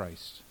glory of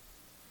Christ.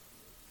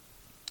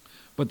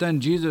 But then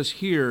Jesus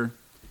here,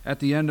 at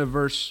the end of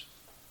verse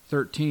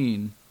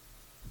 13,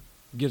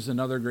 gives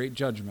another great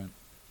judgment,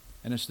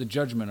 and it's the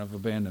judgment of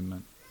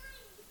abandonment.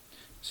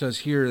 It says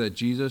here that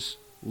Jesus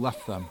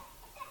left them.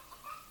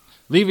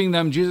 Leaving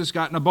them, Jesus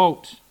got in a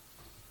boat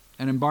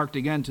and embarked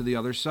again to the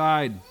other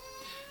side.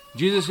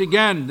 Jesus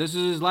again, this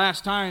is his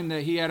last time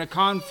that he had a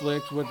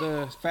conflict with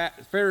the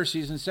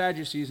Pharisees and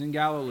Sadducees in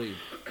Galilee.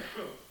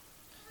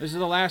 This is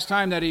the last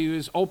time that he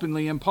was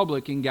openly in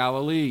public in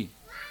Galilee.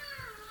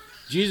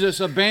 Jesus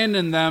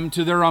abandoned them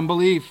to their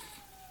unbelief.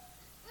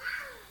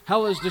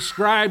 Hell is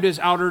described as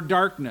outer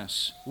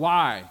darkness.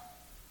 Why?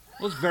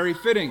 Well, it's very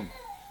fitting.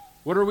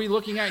 What are we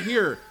looking at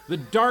here? The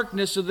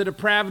darkness of the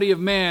depravity of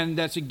man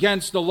that's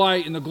against the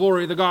light and the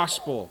glory of the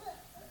gospel.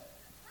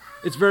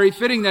 It's very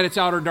fitting that it's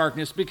outer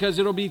darkness, because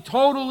it'll be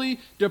totally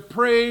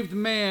depraved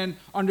man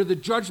under the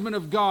judgment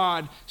of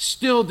God,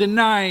 still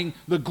denying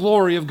the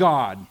glory of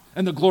God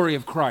and the glory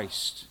of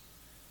Christ.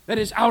 That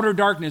is outer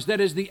darkness.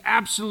 That is the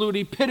absolute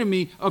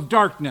epitome of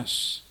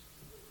darkness.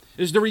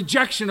 It is the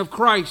rejection of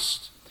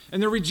Christ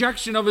and the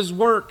rejection of his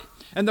work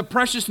and the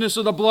preciousness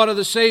of the blood of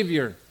the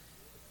Savior.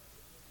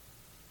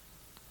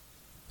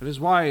 That is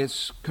why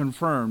it's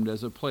confirmed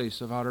as a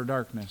place of outer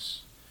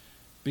darkness,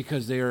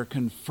 because they are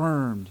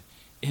confirmed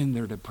in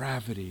their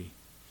depravity,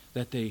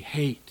 that they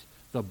hate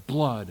the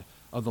blood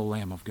of the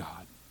Lamb of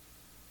God.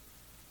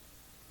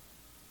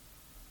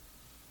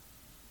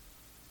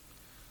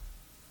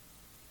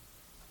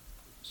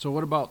 So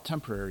what about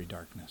temporary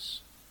darkness?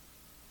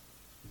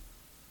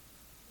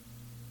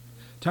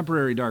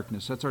 Temporary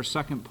darkness, that's our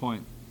second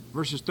point.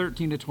 Verses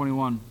 13 to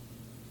 21,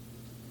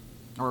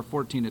 or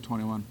 14 to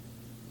 21.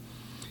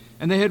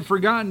 And they had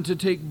forgotten to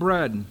take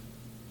bread,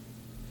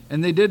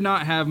 and they did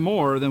not have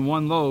more than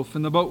one loaf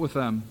in the boat with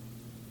them.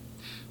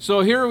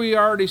 So here we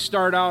already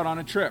start out on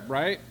a trip,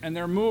 right? And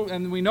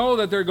and we know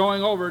that they're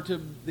going over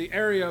to the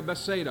area of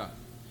Bethsaida.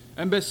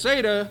 And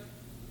Bethsaida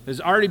has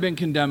already been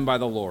condemned by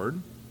the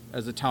Lord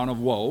as a town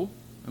of woe,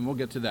 and we'll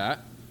get to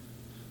that.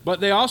 But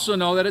they also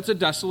know that it's a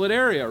desolate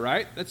area,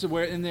 right? That's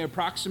where in the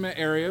approximate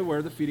area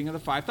where the feeding of the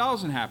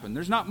 5,000 happened.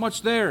 There's not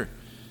much there.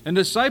 And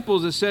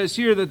disciples, it says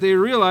here that they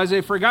realized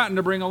they'd forgotten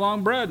to bring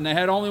along bread, and they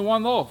had only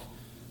one loaf.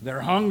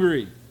 They're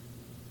hungry.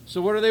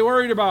 So what are they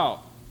worried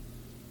about?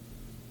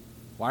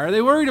 Why are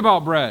they worried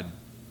about bread?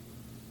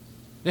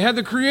 They had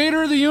the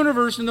creator of the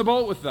universe in the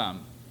boat with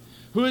them,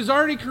 who has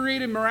already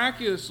created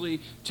miraculously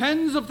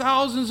tens of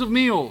thousands of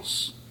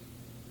meals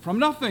from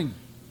nothing.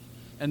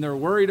 And they're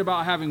worried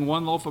about having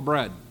one loaf of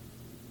bread.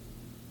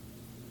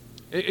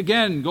 It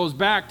again goes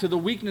back to the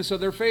weakness of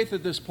their faith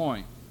at this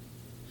point.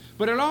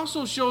 But it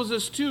also shows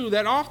us, too,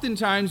 that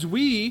oftentimes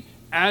we,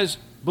 as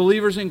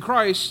believers in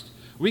Christ,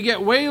 we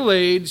get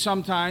waylaid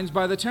sometimes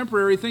by the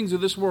temporary things of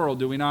this world,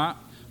 do we not?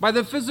 By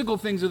the physical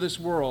things of this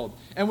world.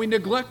 And we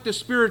neglect the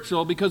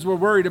spiritual because we're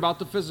worried about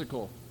the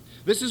physical.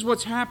 This is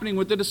what's happening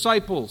with the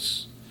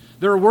disciples.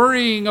 They're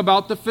worrying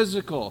about the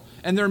physical,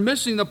 and they're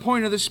missing the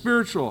point of the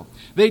spiritual.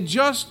 They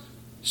just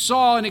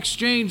saw an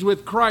exchange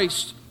with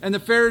Christ and the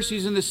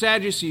Pharisees and the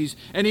Sadducees,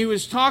 and he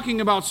was talking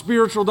about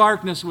spiritual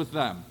darkness with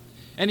them.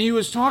 And he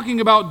was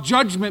talking about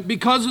judgment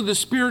because of the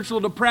spiritual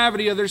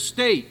depravity of their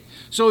state.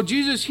 So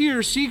Jesus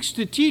here seeks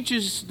to teach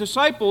his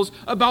disciples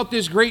about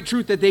this great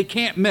truth that they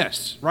can't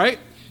miss, right?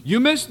 You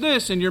miss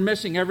this and you're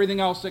missing everything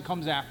else that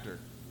comes after.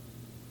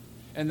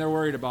 And they're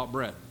worried about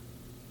bread.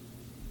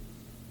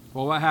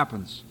 Well, what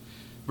happens?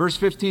 Verse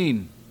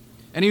 15.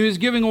 And he was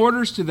giving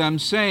orders to them,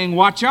 saying,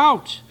 watch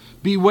out,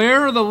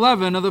 beware of the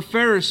leaven of the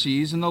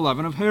Pharisees and the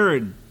leaven of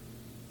Herod.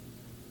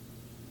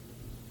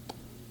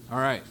 All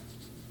right.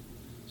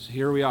 So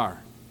here we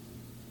are.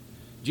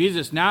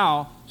 Jesus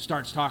now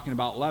starts talking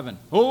about leaven.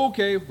 Oh,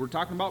 okay, we're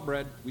talking about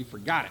bread. We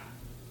forgot it.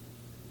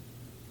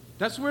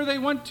 That's where they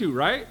went to,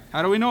 right?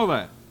 How do we know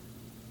that?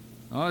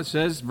 Well, it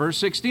says, verse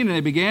 16, and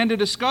they began to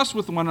discuss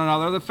with one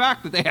another the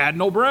fact that they had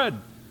no bread.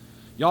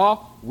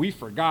 Y'all, we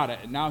forgot it.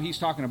 And now he's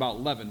talking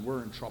about leaven.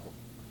 We're in trouble.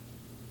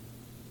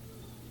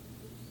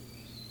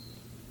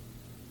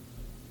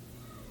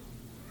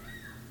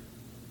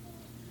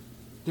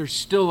 There's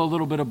still a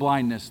little bit of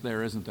blindness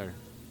there, isn't there?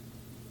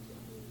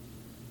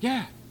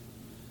 Yeah.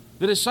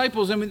 The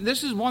disciples, I mean,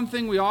 this is one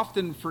thing we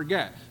often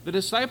forget. The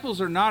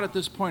disciples are not at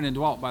this point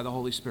indwelt by the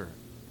Holy Spirit.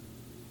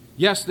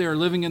 Yes, they are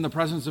living in the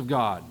presence of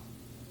God,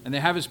 and they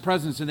have his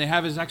presence and they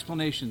have his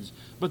explanations,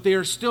 but they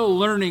are still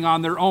learning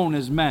on their own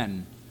as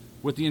men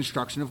with the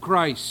instruction of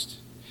Christ.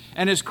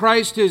 And as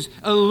Christ has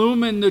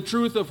illumined the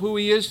truth of who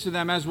he is to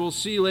them, as we'll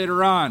see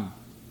later on,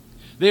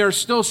 They are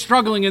still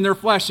struggling in their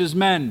flesh as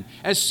men,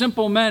 as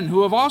simple men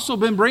who have also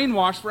been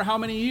brainwashed for how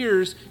many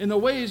years in the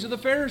ways of the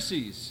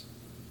Pharisees.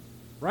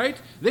 Right?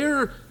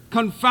 They're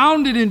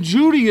confounded in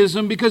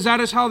Judaism because that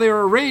is how they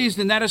were raised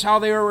and that is how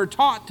they were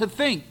taught to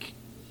think.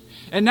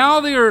 And now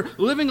they are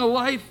living a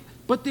life,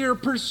 but they are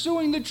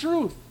pursuing the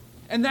truth.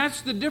 And that's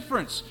the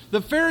difference.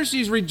 The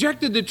Pharisees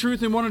rejected the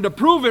truth and wanted to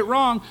prove it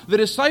wrong. The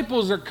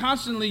disciples are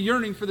constantly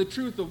yearning for the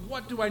truth of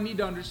what do I need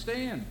to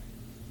understand?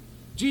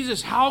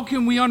 Jesus, how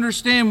can we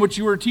understand what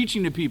you are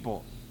teaching to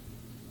people?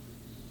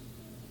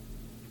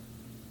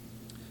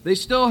 They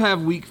still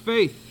have weak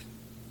faith.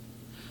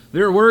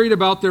 They're worried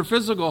about their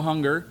physical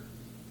hunger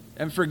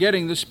and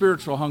forgetting the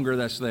spiritual hunger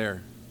that's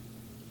there.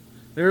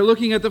 They're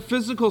looking at the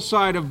physical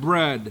side of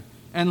bread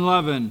and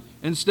leaven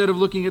instead of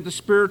looking at the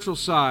spiritual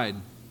side.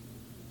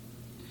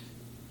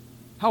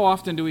 How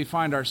often do we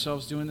find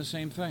ourselves doing the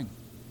same thing?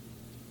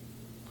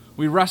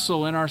 We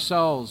wrestle in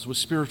ourselves with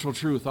spiritual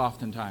truth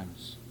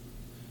oftentimes.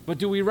 But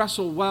do we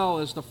wrestle well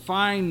as to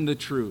find the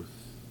truth?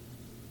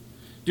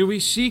 Do we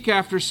seek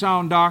after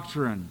sound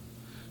doctrine?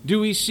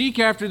 Do we seek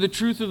after the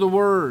truth of the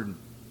Word?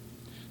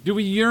 Do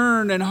we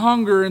yearn and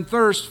hunger and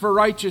thirst for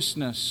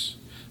righteousness?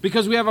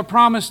 Because we have a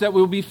promise that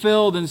we'll be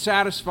filled and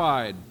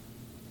satisfied.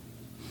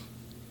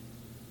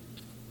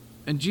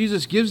 And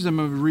Jesus gives them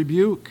a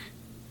rebuke.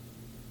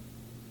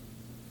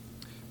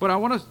 But I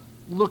want to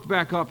look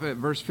back up at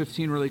verse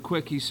 15 really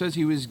quick. He says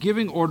he was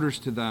giving orders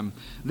to them.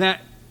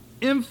 That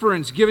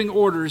inference, giving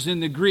orders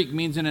in the Greek,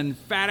 means an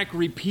emphatic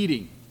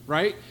repeating,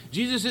 right?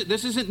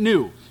 This isn't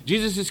new.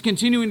 Jesus is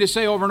continuing to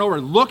say over and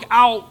over, look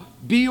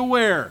out, be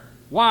aware.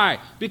 Why?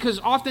 Because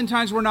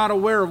oftentimes we're not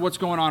aware of what's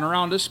going on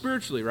around us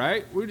spiritually,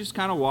 right? We just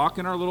kind of walk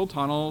in our little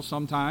tunnel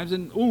sometimes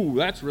and, ooh,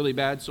 that's really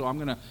bad, so I'm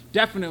going to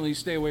definitely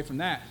stay away from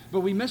that.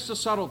 But we miss the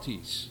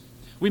subtleties.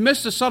 We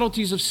miss the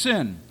subtleties of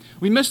sin.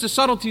 We miss the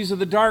subtleties of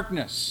the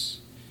darkness.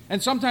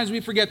 And sometimes we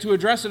forget to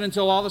address it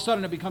until all of a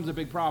sudden it becomes a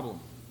big problem.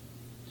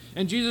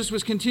 And Jesus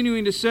was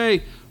continuing to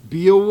say,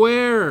 be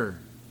aware.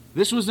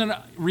 This was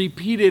a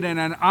repeated and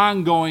an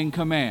ongoing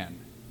command.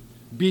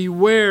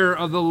 Beware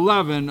of the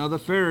leaven of the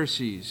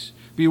Pharisees.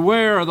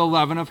 Beware of the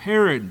leaven of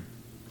Herod.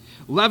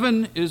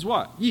 Leaven is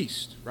what?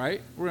 Yeast,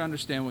 right? We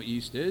understand what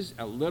yeast is.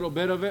 A little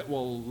bit of it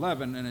will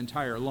leaven an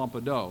entire lump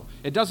of dough.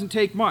 It doesn't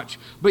take much.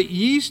 But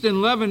yeast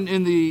and leaven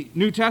in the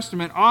New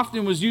Testament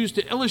often was used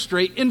to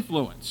illustrate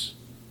influence.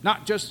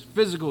 Not just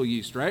physical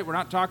yeast, right? We're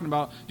not talking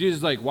about,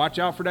 Jesus like, watch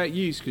out for that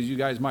yeast because you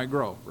guys might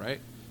grow, right?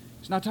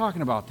 He's not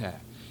talking about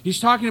that. He's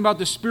talking about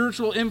the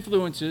spiritual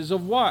influences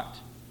of what?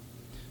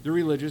 The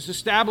religious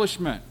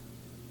establishment.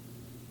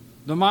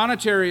 The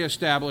monetary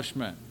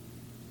establishment.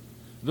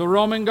 The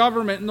Roman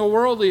government and the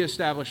worldly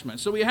establishment.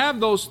 So we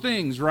have those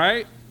things,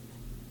 right?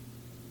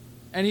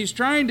 And he's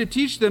trying to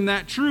teach them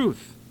that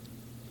truth.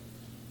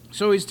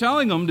 So he's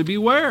telling them to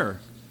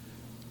beware.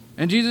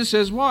 And Jesus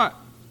says what?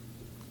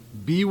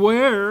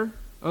 Beware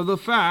of the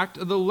fact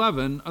of the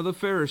leaven of the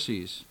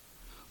Pharisees.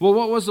 Well,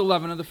 what was the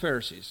leaven of the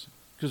Pharisees?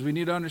 Because we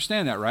need to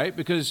understand that, right?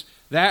 Because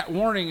that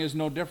warning is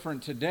no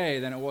different today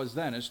than it was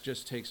then. It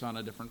just takes on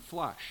a different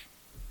flesh,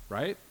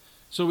 right?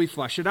 So we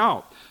flesh it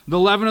out. The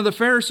leaven of the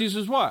Pharisees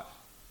is what?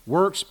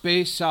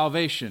 Works-based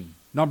salvation,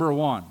 number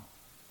one.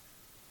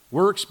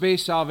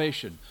 Works-based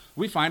salvation.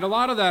 We find a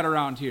lot of that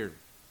around here,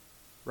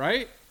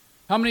 right?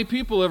 How many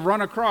people have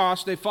run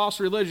across a false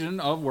religion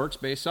of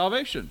works-based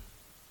salvation?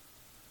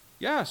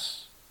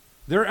 Yes,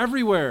 they're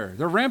everywhere.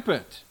 They're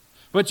rampant.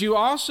 But you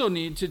also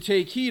need to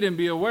take heed and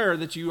be aware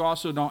that you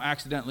also don't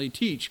accidentally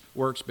teach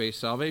works-based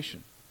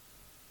salvation.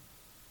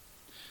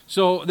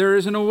 So there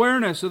is an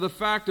awareness of the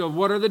fact of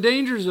what are the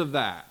dangers of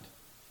that.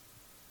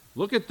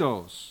 Look at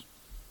those.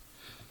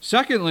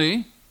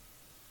 Secondly,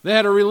 they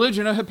had a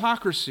religion of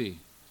hypocrisy.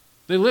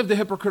 They lived a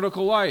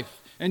hypocritical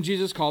life, and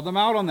Jesus called them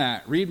out on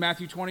that. Read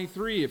Matthew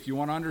 23 if you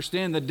want to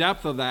understand the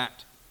depth of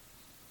that.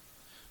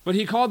 But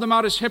he called them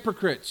out as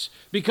hypocrites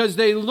because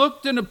they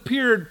looked and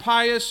appeared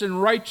pious and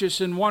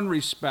righteous in one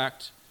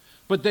respect,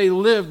 but they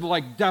lived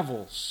like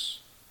devils.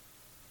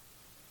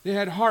 They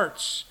had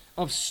hearts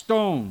of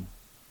stone.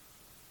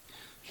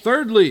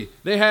 Thirdly,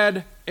 they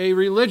had a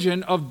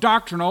religion of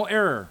doctrinal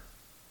error.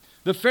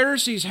 The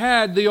Pharisees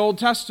had the Old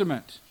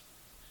Testament.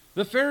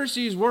 The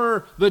Pharisees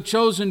were the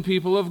chosen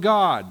people of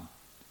God,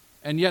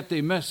 and yet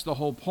they missed the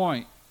whole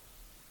point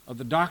of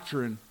the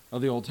doctrine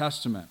of the Old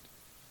Testament.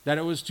 That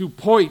it was to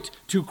point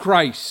to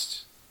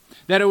Christ.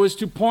 That it was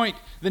to point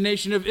the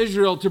nation of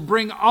Israel to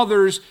bring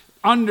others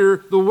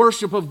under the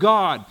worship of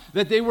God.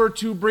 That they were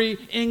to be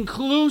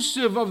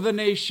inclusive of the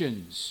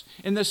nations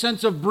in the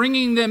sense of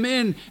bringing them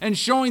in and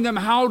showing them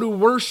how to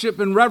worship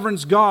and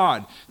reverence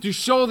God. To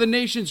show the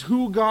nations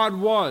who God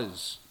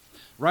was.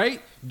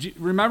 Right?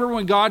 Remember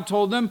when God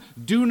told them,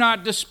 do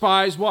not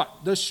despise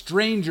what? The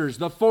strangers,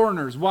 the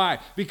foreigners. Why?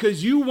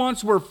 Because you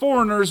once were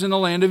foreigners in the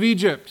land of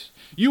Egypt.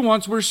 You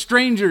once were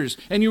strangers,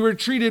 and you were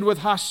treated with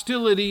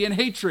hostility and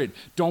hatred.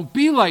 Don't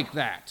be like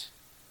that.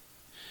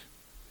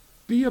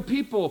 Be a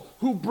people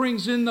who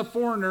brings in the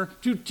foreigner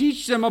to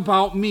teach them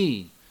about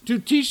me, to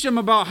teach them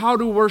about how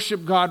to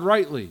worship God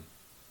rightly.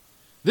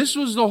 This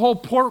was the whole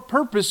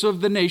purpose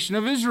of the nation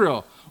of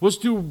Israel, was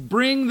to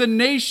bring the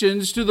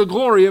nations to the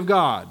glory of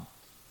God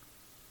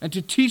and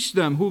to teach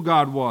them who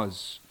God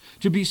was,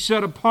 to be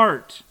set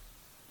apart.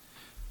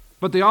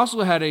 But they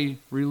also had a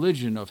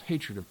religion of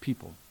hatred of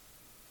people.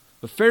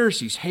 The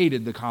Pharisees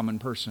hated the common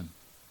person.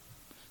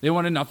 They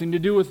wanted nothing to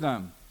do with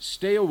them.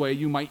 Stay away,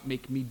 you might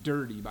make me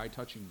dirty by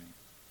touching me.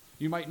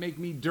 You might make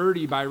me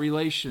dirty by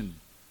relation.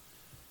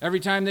 Every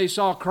time they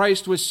saw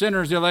Christ with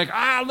sinners, they're like,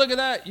 look at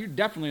that. You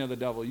definitely are the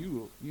devil.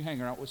 You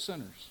hang out with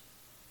sinners.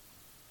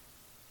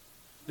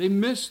 They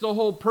miss the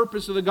whole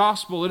purpose of the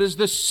gospel. It is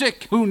the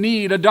sick who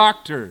need a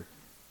doctor.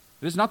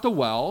 It is not the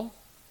well.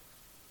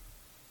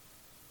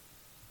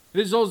 It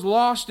is those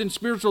lost in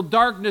spiritual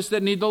darkness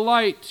that need the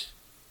light.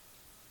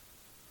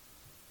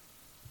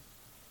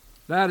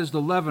 That is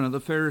the leaven of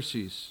the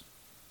Pharisees.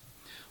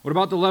 What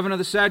about the leaven of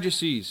the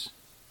Sadducees?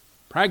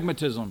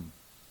 Pragmatism,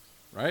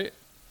 right?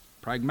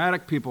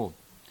 Pragmatic people.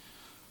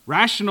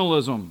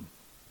 Rationalism.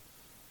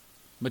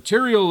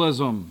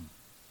 Materialism.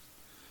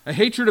 A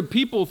hatred of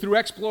people through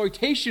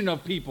exploitation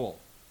of people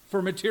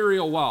for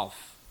material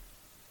wealth.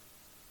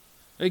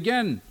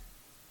 Again,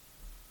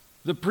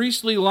 the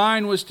priestly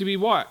line was to be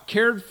what?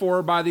 Cared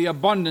for by the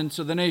abundance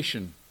of the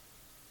nation.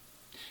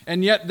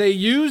 And yet they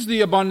used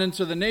the abundance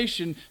of the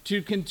nation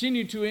to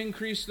continue to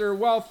increase their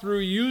wealth through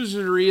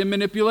usury and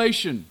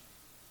manipulation.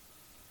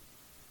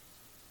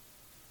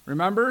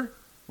 Remember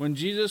when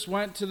Jesus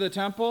went to the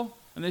temple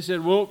and they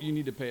said, "Whoa, you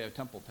need to pay a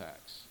temple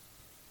tax."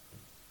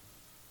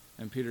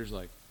 And Peter's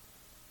like,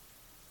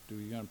 "Do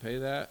you going to pay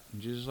that?"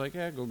 And Jesus is like,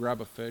 "Yeah, go grab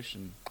a fish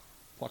and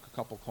pluck a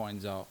couple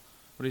coins out."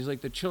 But he's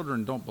like, the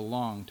children don't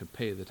belong to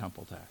pay the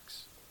temple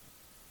tax.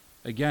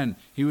 Again,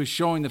 he was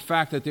showing the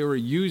fact that they were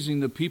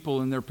using the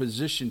people in their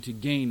position to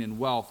gain in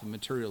wealth and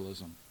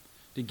materialism,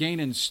 to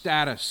gain in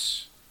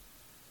status.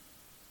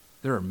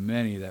 There are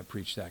many that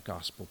preach that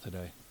gospel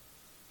today.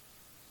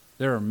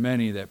 There are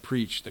many that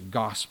preach the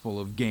gospel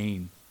of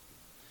gain.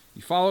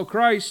 You follow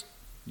Christ,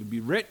 you'll be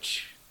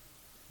rich,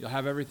 you'll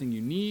have everything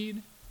you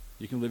need,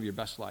 you can live your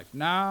best life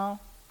now.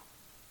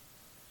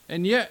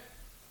 And yet,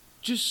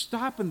 just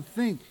stop and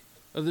think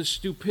of the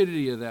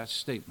stupidity of that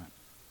statement.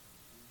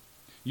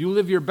 You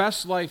live your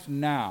best life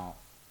now.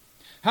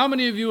 How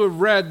many of you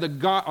have read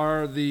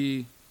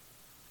the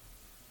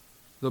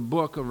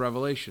book of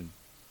Revelation?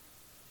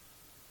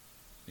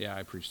 Yeah,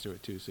 I preached through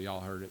it too, so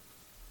y'all heard it.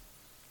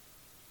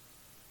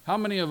 How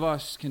many of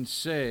us can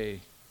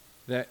say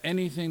that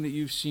anything that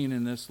you've seen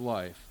in this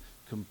life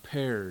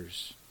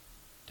compares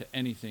to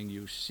anything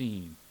you've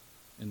seen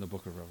in the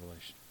book of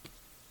Revelation?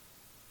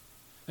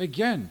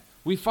 Again,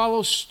 we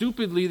follow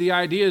stupidly the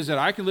ideas that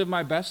I can live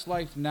my best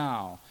life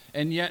now,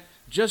 and yet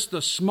just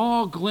the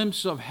small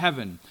glimpse of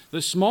heaven,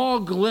 the small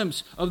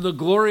glimpse of the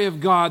glory of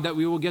God that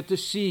we will get to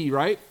see,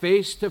 right,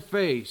 face to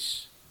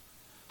face.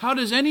 How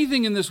does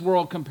anything in this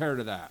world compare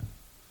to that?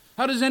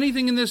 How does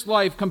anything in this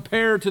life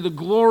compare to the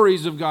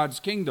glories of God's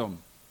kingdom?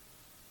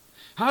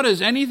 How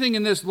does anything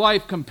in this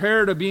life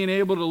compare to being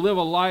able to live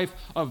a life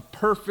of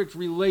perfect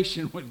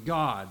relation with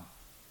God?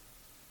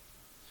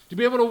 To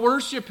be able to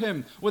worship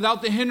Him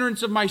without the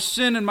hindrance of my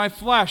sin and my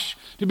flesh.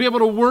 To be able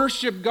to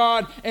worship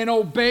God and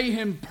obey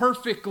Him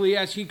perfectly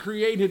as He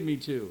created me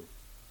to.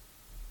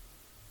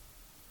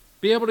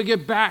 Be able to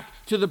get back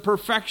to the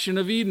perfection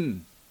of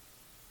Eden.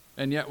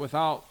 And yet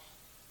without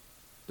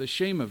the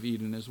shame of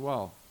Eden as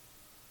well.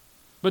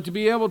 But to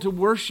be able to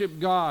worship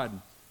God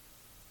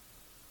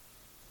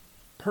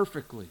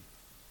perfectly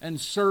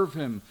and serve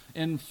Him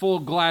in full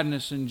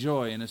gladness and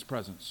joy in His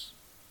presence.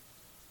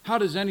 How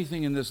does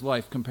anything in this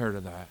life compare to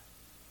that?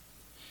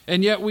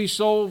 And yet we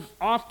so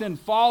often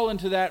fall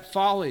into that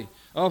folly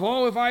of,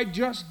 if I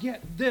just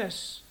get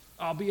this,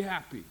 I'll be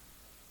happy.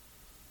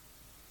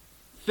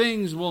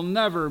 Things will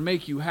never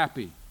make you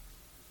happy.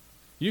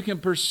 You can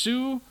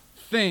pursue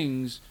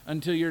things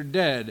until you're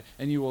dead,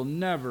 and you will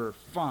never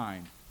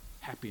find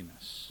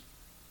happiness.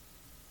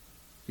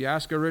 If you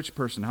ask a rich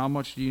person, how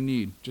much do you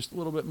need? Just a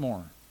little bit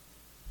more.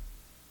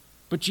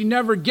 But you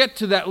never get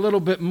to that little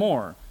bit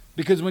more,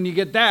 because when you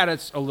get that,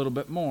 it's a little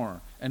bit more,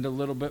 and a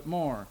little bit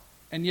more,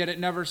 and yet it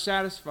never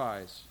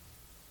satisfies.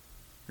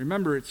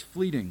 Remember, it's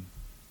fleeting.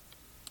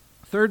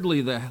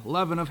 Thirdly, the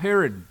leaven of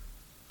Herod,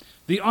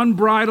 the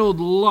unbridled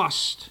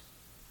lust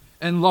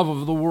and love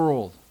of the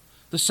world,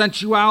 the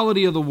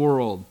sensuality of the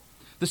world,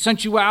 the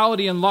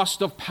sensuality and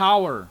lust of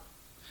power,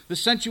 the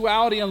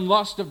sensuality and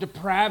lust of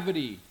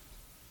depravity,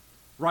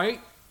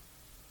 right?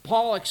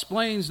 Paul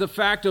explains the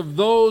fact of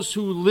those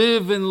who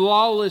live in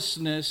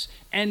lawlessness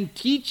and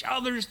teach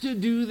others to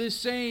do the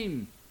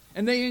same.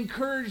 And they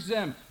encourage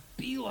them,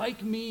 be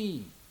like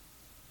me.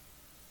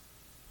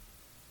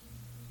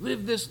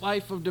 Live this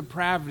life of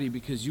depravity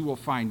because you will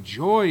find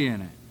joy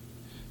in it.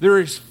 There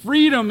is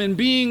freedom in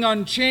being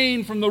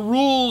unchained from the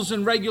rules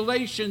and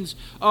regulations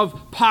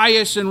of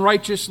pious and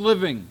righteous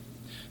living.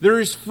 There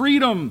is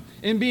freedom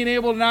in being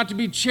able not to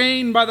be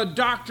chained by the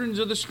doctrines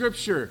of the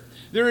Scripture.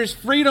 There is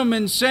freedom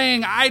in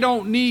saying, I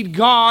don't need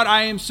God,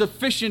 I am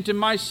sufficient in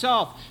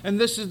myself. And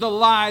this is the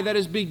lie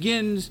that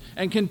begins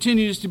and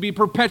continues to be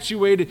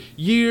perpetuated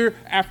year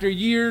after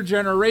year,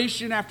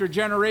 generation after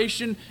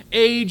generation,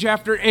 age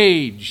after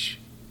age.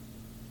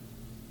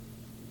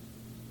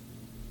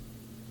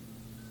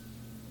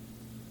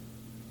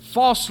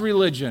 False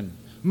religion,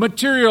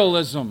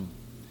 materialism,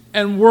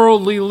 and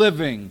worldly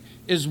living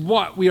is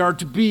what we are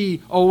to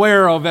be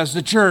aware of as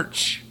the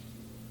church.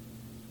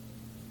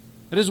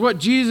 It is what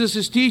Jesus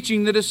is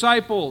teaching the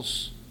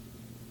disciples.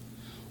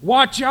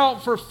 Watch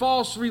out for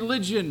false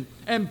religion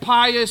and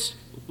pious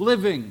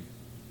living,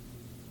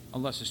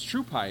 unless it's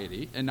true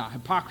piety and not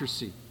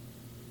hypocrisy.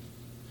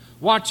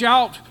 Watch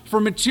out for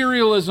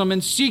materialism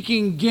and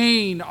seeking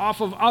gain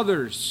off of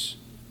others.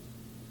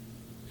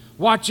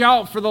 Watch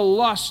out for the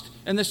lust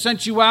and the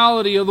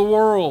sensuality of the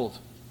world.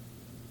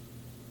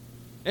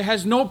 It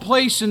has no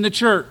place in the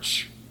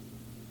church.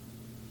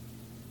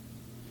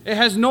 It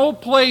has no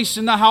place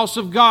in the house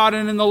of God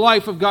and in the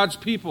life of God's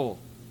people.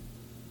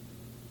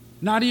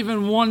 Not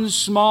even one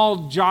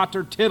small jot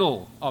or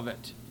tittle of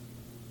it.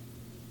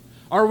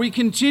 Are we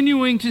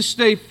continuing to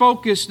stay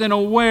focused and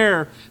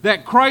aware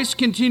that Christ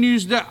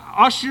continues to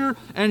usher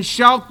and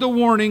shout the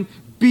warning,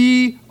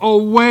 be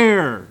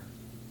aware,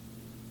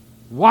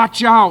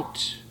 watch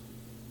out?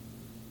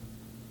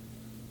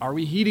 Are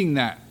we heeding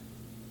that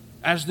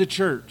as the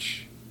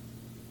church?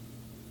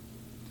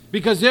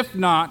 Because if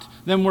not,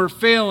 then we're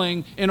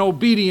failing in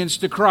obedience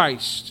to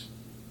Christ.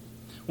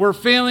 We're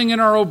failing in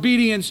our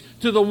obedience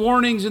to the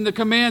warnings and the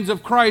commands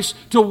of Christ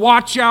to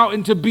watch out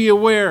and to be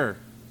aware.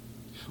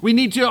 We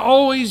need to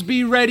always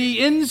be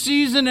ready in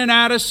season and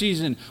out of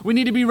season. We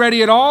need to be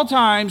ready at all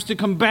times to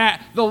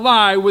combat the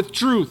lie with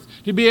truth,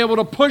 to be able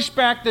to push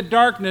back the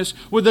darkness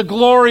with the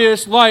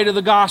glorious light of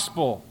the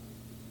gospel.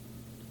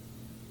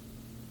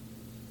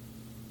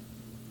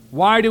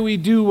 Why do we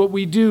do what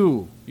we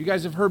do? You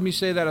guys have heard me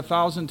say that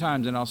 1,000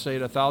 times, and I'll say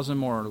it 1,000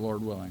 more,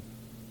 Lord willing.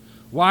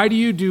 Why do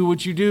you do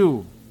what you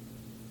do?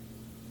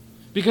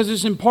 Because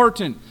it's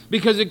important.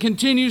 Because it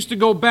continues to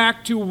go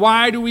back to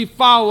why do we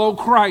follow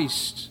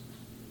Christ?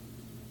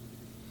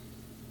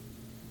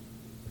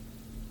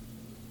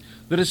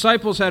 The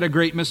disciples had a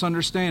great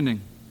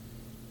misunderstanding.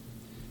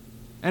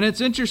 And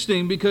it's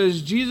interesting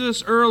because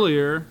Jesus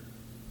earlier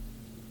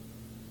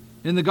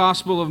in the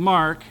Gospel of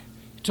Mark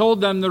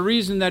told them the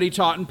reason that he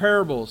taught in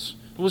parables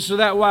was so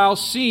that while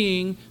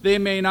seeing, they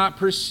may not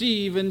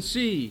perceive and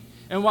see.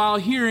 And while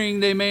hearing,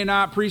 they may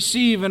not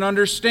perceive and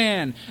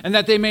understand. And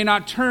that they may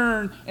not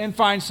turn and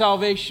find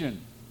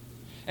salvation.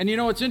 And you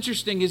know what's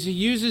interesting is he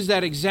uses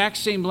that exact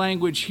same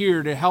language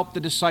here to help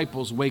the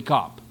disciples wake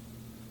up.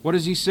 What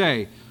does he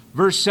say?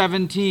 Verse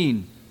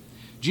 17.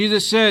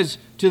 Jesus says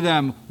to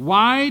them,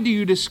 why do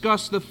you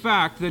discuss the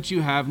fact that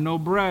you have no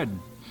bread?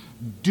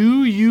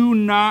 Do you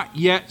not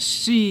yet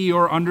see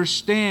or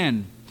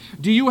understand?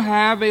 Do you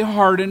have a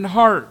hardened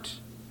heart?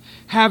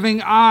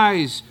 Having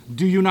eyes,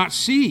 do you not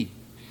see?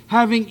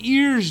 Having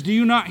ears, do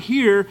you not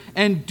hear?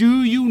 And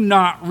do you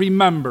not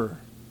remember?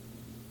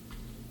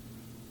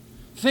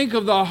 Think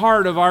of the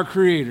heart of our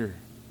Creator.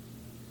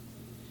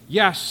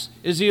 Yes,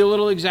 is he a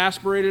little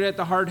exasperated at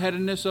the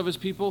hard-headedness of his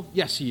people?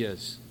 Yes, he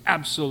is.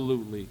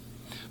 Absolutely.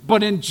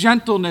 But in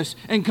gentleness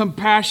and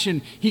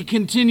compassion, he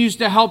continues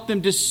to help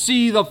them to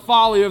see the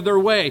folly of their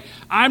way.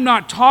 I'm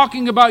not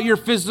talking about your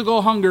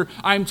physical hunger.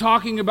 I'm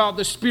talking about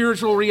the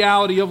spiritual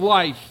reality of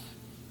life.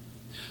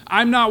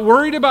 I'm not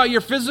worried about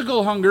your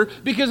physical hunger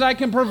because I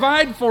can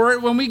provide for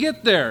it when we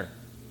get there.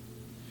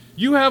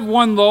 You have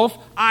one loaf,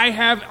 I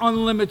have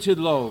unlimited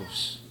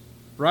loaves.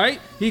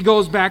 Right? He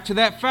goes back to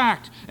that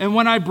fact. And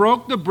when I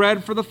broke the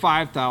bread for the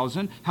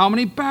 5,000, how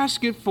many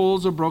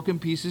basketfuls of broken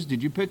pieces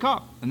did you pick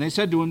up? And they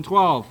said to him,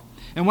 12.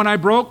 And when I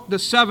broke the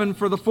 7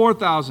 for the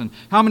 4,000,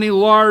 how many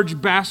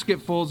large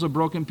basketfuls of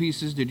broken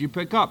pieces did you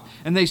pick up?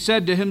 And they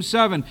said to him,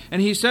 7.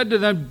 And he said to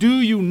them, do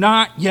you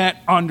not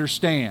yet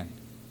understand?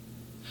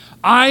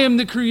 I am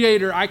the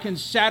Creator. I can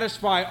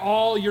satisfy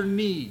all your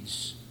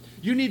needs.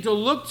 You need to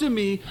look to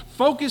me,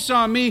 focus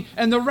on me,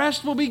 and the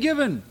rest will be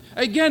given.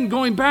 Again,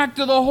 going back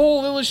to the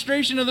whole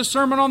illustration of the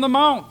Sermon on the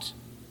Mount.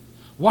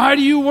 Why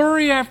do you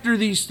worry after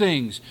these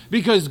things?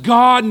 Because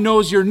God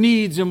knows your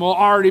needs and will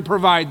already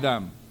provide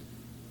them.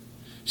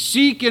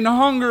 Seek and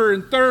hunger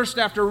and thirst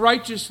after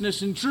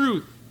righteousness and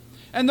truth,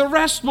 and the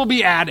rest will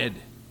be added.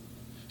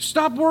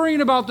 Stop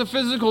worrying about the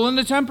physical and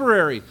the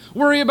temporary.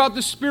 Worry about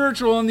the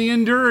spiritual and the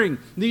enduring,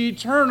 the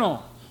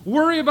eternal.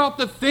 Worry about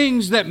the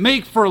things that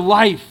make for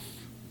life.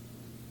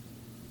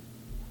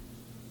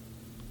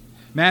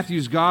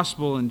 Matthew's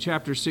Gospel in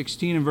chapter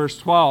 16 and verse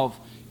 12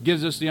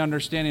 gives us the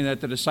understanding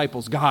that the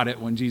disciples got it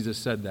when Jesus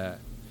said that.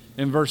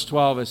 In verse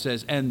 12 it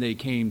says, and they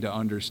came to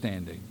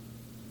understanding.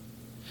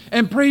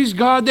 And praise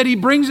God that he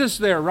brings us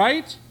there,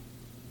 right?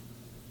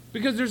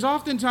 Because there's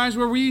often times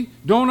where we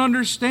don't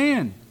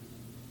understand.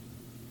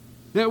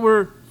 That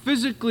we're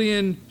physically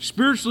and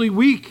spiritually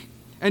weak.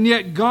 And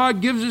yet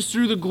God gives us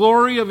through the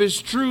glory of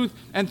his truth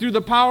and through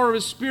the power of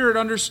his Spirit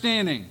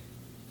understanding.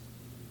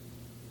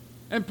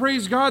 And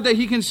praise God that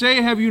he can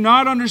say, have you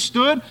not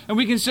understood? And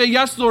we can say,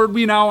 yes, Lord,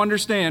 we now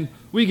understand.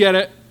 We get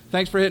it.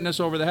 Thanks for hitting us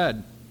over the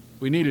head.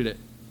 We needed it.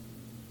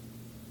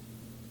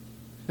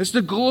 It's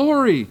the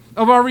glory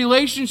of our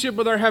relationship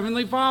with our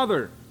Heavenly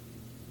Father.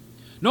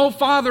 No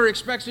father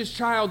expects his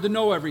child to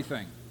know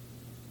everything.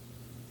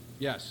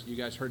 Yes, you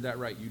guys heard that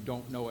right. You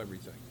don't know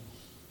everything.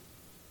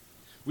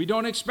 We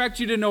don't expect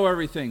you to know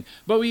everything,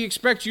 but we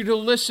expect you to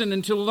listen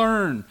and to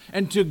learn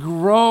and to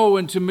grow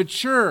and to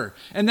mature.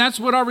 And that's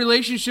what our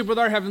relationship with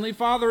our Heavenly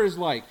Father is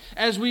like.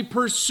 As we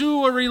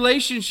pursue a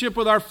relationship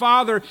with our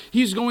Father,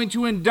 He's going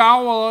to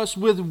endow us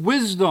with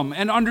wisdom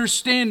and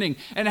understanding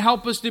and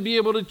help us to be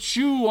able to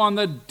chew on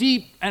the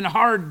deep and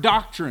hard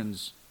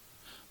doctrines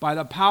by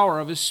the power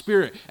of His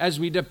Spirit, as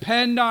we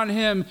depend on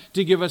Him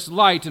to give us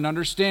light and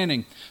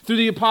understanding. Through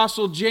the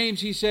Apostle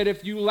James, he said,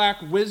 if you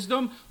lack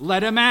wisdom,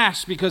 let him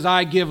ask, because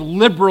I give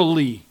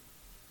liberally.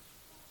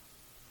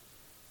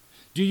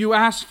 Do you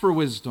ask for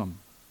wisdom?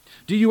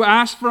 Do you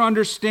ask for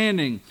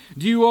understanding?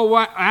 Do you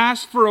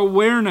ask for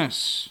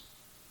awareness?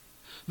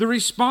 The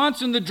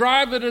response and the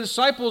drive of the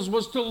disciples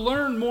was to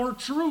learn more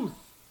truth.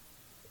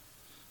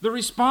 The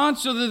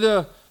response of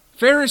the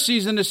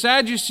Pharisees and the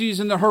Sadducees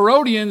and the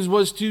Herodians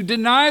was to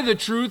deny the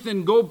truth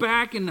and go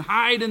back and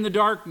hide in the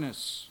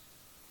darkness.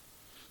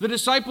 The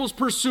disciples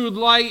pursued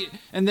light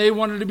and they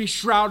wanted to be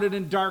shrouded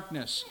in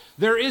darkness.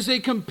 There is a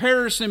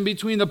comparison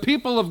between the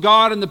people of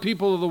God and the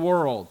people of the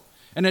world,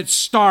 and it's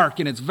stark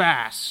and it's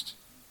vast.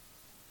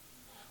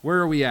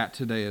 Where are we at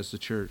today as the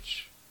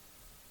church?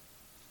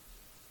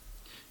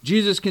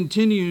 Jesus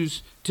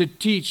continues to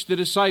teach the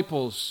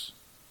disciples.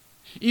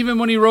 Even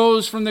when He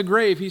rose from the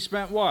grave, He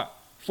spent what?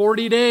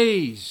 40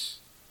 days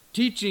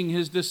teaching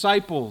His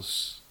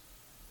disciples,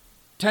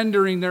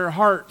 tendering their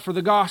heart for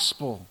the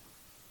gospel,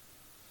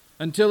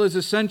 until His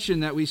ascension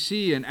that we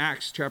see in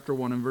Acts chapter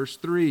 1 and verse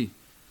 3.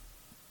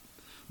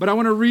 But I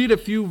want to read a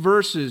few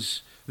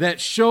verses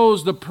that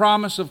shows the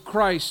promise of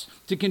Christ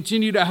to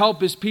continue to help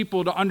His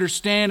people to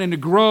understand and to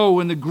grow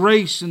in the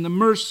grace and the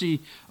mercy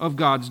of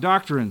God's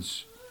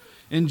doctrines.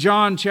 In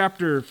John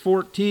chapter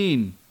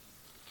 14,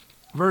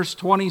 verse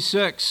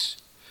 26,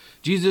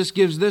 Jesus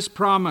gives this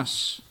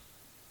promise,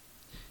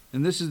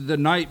 and this is the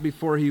night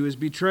before He was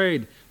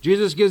betrayed.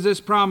 Jesus gives this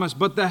promise,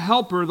 but the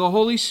Helper, the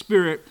Holy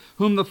Spirit,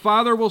 whom the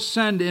Father will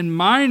send in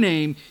my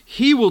name,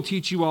 He will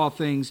teach you all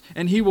things,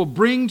 and He will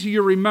bring to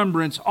your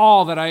remembrance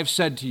all that I have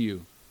said to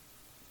you.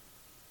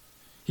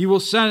 He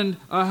will send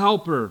a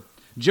helper.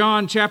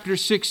 John chapter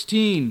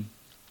 16,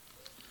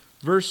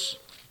 verse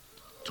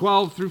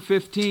 12 through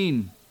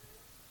 15.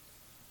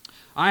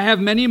 I have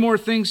many more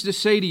things to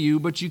say to you,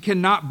 but you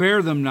cannot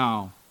bear them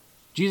now.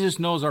 Jesus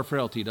knows our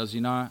frailty, does He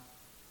not?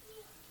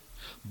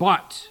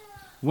 But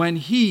when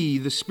He,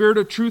 the Spirit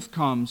of truth,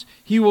 comes,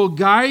 He will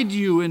guide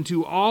you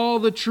into all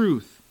the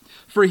truth.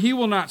 For He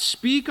will not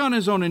speak on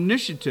His own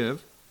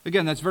initiative.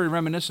 Again, that's very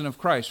reminiscent of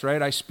Christ,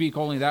 right? I speak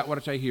only that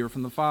which I hear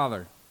from the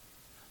Father.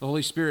 The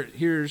Holy Spirit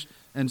hears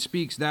and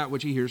speaks that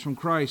which He hears from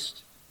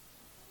Christ.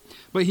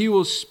 But He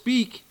will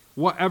speak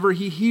whatever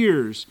He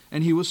hears,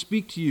 and He will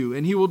speak to you,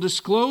 and He will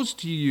disclose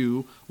to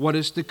you what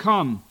is to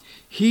come.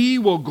 He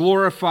will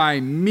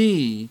glorify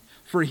me,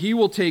 for He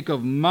will take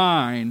of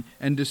mine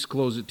and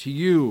disclose it to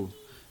you.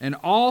 And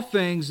all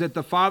things that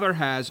the Father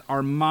has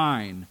are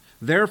mine.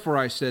 Therefore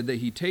I said that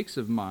He takes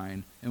of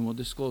mine and will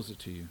disclose it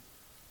to you.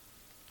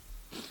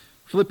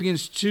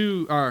 Philippians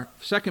 2,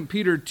 2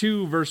 Peter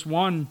 2, verse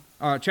 1,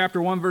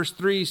 chapter 1, verse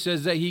 3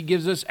 says that He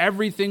gives us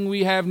everything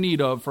we have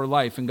need of for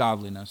life and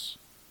godliness.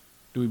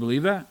 Do we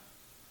believe that?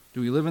 Do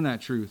we live in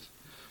that truth?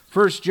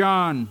 1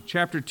 John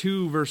chapter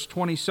 2, verse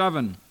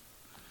 27.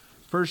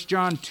 1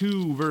 John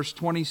 2, verse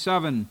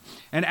 27.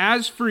 And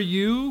as for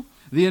you,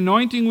 the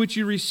anointing which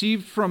you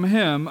received from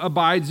Him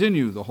abides in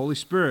you, the Holy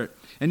Spirit.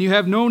 And you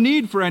have no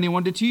need for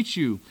anyone to teach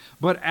you.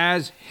 But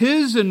as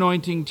His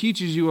anointing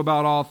teaches you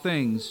about all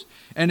things,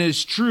 and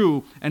is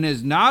true, and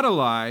is not a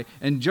lie,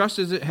 and just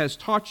as it has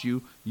taught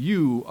you,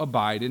 you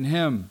abide in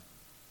Him.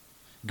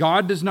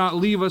 God does not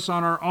leave us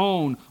on our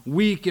own,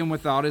 weak and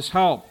without His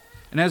help.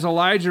 And as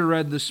Elijah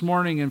read this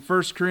morning in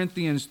 1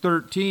 Corinthians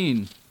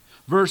 13,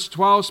 verse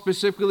 12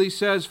 specifically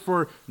says,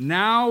 for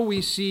now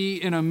we see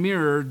in a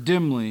mirror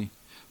dimly,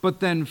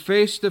 but then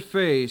face to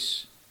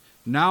face.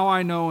 Now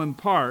I know in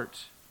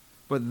part,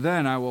 but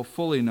then I will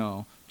fully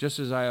know, just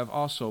as I have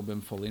also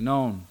been fully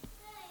known.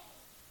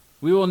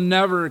 We will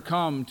never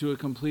come to a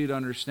complete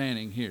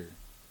understanding here.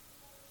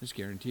 It's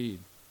guaranteed.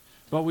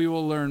 But we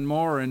will learn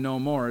more and know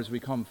more as we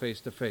come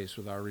face to face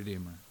with our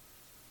Redeemer.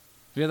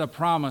 We have the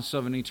promise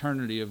of an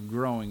eternity of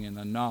growing in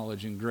the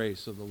knowledge and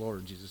grace of the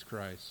Lord Jesus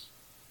Christ.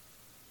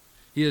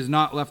 He has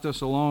not left us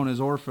alone as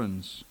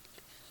orphans.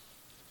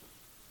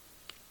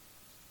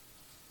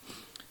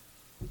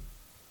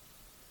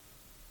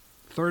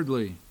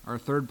 Thirdly, our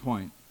third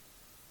point,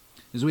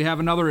 is we have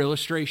another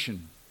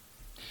illustration.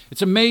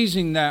 It's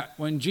amazing that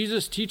when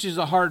Jesus teaches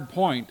a hard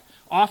point,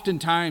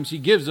 oftentimes He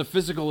gives a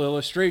physical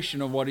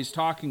illustration of what He's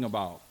talking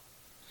about.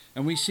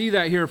 And we see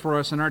that here for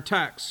us in our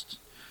text,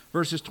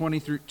 verses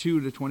 22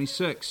 to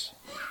 26.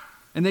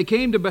 And they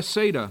came to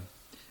Bethsaida,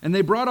 and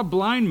they brought a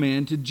blind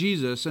man to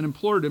Jesus and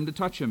implored him to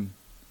touch him.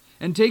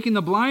 And taking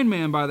the blind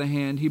man by the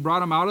hand, he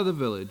brought him out of the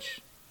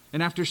village.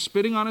 And after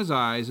spitting on his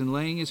eyes and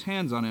laying his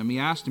hands on him, he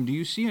asked him, "Do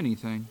you see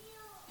anything?"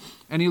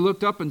 And he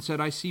looked up and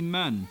said, "I see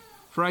men,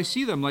 for I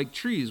see them like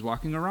trees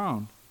walking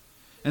around."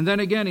 And then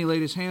again he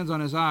laid his hands on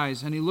his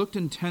eyes, and he looked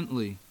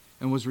intently,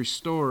 and was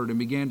restored, and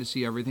began to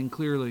see everything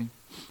clearly.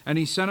 And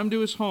he sent him to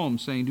his home,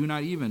 saying, "Do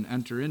not even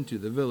enter into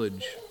the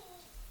village."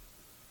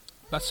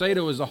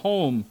 Bethsaida was the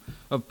home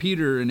of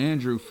Peter and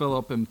Andrew,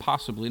 Philip, and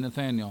possibly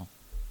Nathanael.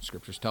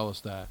 Scriptures tell us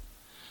that.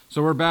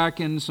 So we're back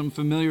in some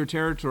familiar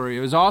territory.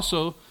 It was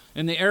also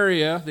in the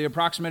area, the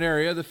approximate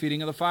area, the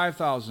feeding of the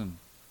 5,000.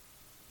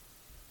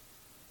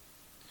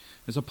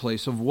 It's a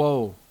place of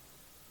woe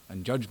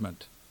and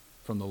judgment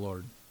from the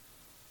Lord.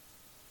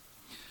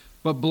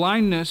 But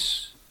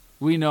blindness,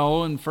 we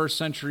know in first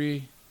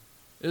century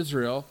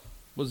Israel,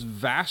 was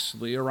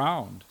vastly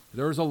around.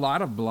 There was a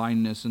lot of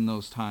blindness in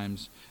those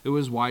times. It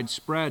was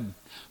widespread.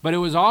 But it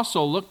was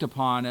also looked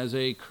upon as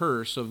a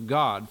curse of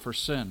God for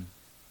sin.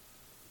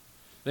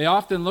 They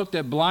often looked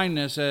at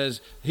blindness as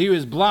he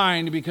was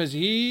blind because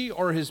he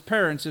or his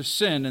parents have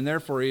sinned, and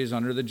therefore he is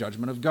under the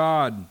judgment of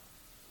God.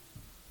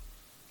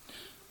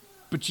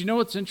 But you know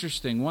what's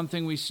interesting? One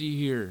thing we see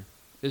here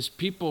is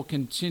people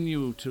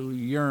continue to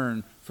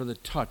yearn for the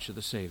touch of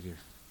the Savior.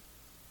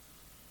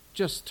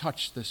 Just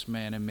touch this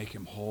man and make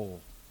him whole.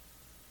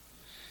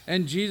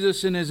 And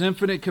Jesus, in his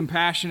infinite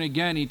compassion,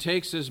 again, he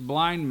takes this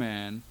blind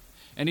man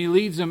and he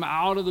leads him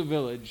out of the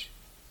village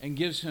and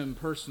gives him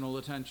personal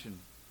attention.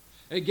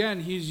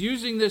 Again, he's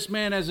using this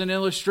man as an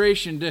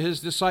illustration to his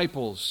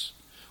disciples.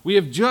 We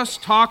have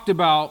just talked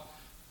about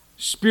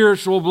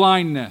spiritual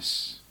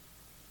blindness.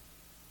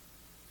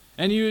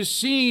 And you have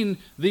seen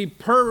the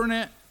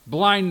permanent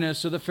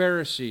blindness of the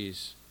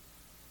Pharisees.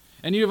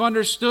 And you have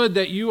understood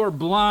that you are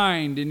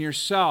blind in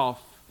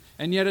yourself.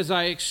 And yet as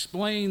I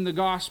explain the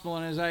gospel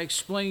and as I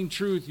explain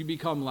truth, you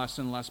become less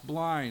and less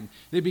blind.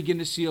 They begin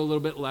to see a little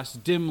bit less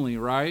dimly,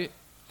 right?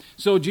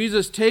 So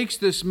Jesus takes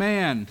this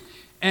man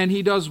and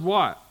he does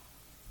what?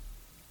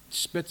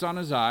 Spits on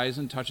his eyes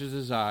and touches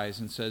his eyes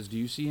and says, "Do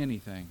you see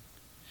anything?"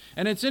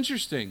 And it's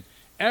interesting.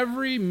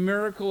 Every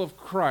miracle of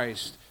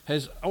Christ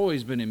has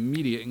always been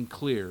immediate and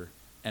clear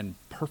and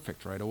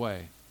perfect right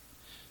away.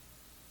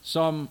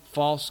 Some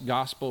false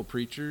gospel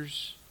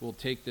preachers will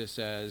take this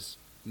as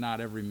not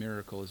every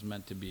miracle is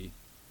meant to be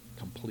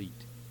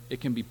complete.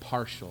 It can be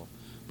partial.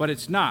 But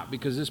it's not,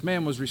 because this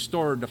man was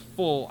restored to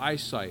full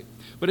eyesight.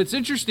 But it's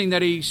interesting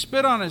that he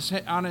spit on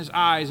his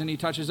eyes and he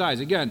touched his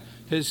eyes. Again,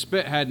 his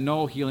spit had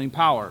no healing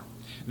power.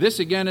 This,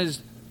 again,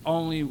 is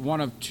only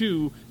one of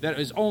two that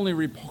is only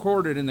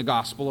recorded in the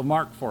Gospel of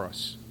Mark for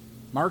us.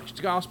 Mark's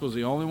Gospel is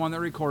the only one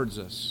that records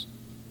this.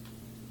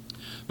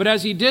 But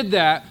as he did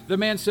that, the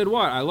man said,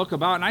 "What? I look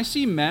about and I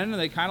see men and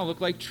they kind of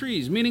look like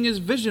trees," meaning his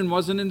vision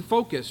wasn't in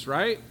focus,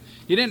 right?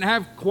 He didn't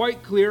have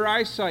quite clear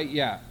eyesight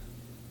yet.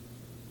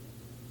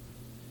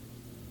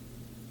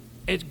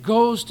 It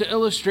goes to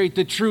illustrate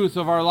the truth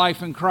of our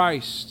life in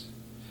Christ.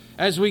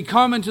 As we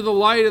come into the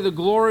light of the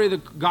glory of the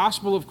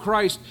gospel of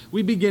Christ,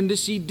 we begin to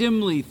see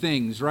dimly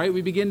things, right?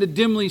 We begin to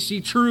dimly see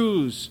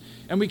truths,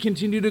 and we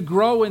continue to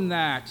grow in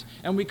that,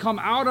 and we come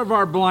out of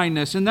our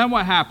blindness. And then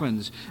what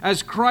happens?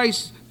 As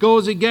Christ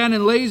goes again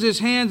and lays his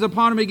hands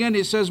upon him again,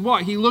 it says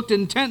what? He looked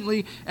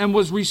intently and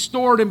was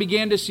restored and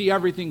began to see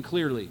everything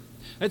clearly.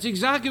 That's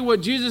exactly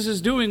what Jesus is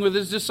doing with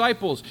his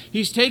disciples.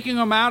 He's taking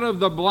them out of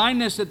the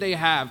blindness that they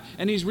have,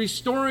 and he's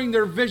restoring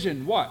their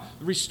vision. What?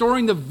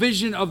 Restoring the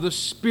vision of the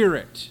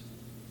Spirit.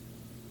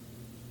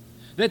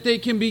 That they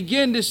can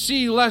begin to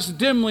see less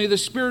dimly the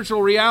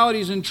spiritual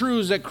realities and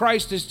truths that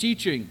Christ is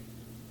teaching.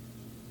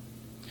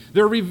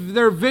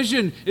 Their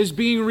vision is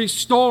being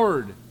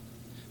restored.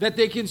 That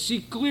they can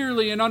see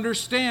clearly and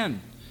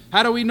understand.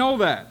 How do we know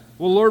that?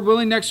 Well, Lord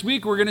willing, next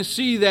week we're going to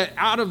see that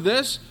out of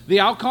this,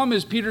 the outcome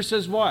is Peter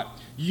says what?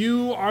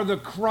 You are the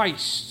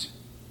Christ.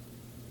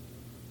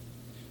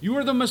 You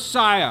are the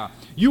Messiah.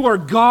 You are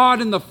God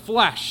in the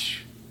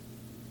flesh.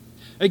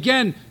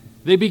 Again,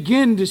 they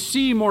begin to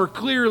see more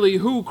clearly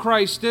who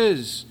Christ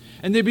is.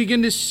 And they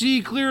begin to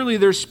see clearly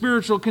their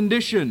spiritual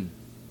condition.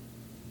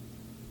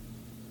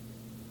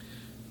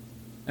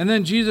 And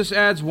then Jesus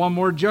adds one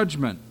more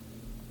judgment.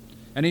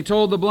 And he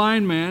told the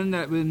blind man that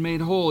had been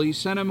made whole, he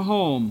sent him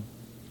home,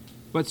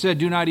 but said,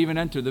 "Do not even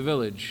enter the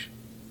village."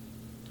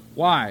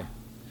 Why?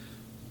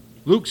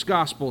 Luke's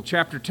Gospel,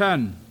 chapter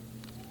 10,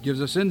 gives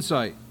us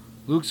insight.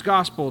 Luke's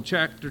Gospel,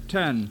 chapter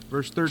 10,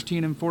 verse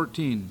 13 and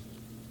 14,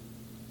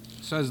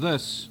 says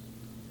this.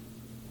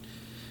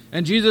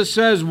 And Jesus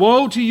says,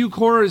 "Woe to you,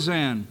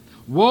 Chorazin!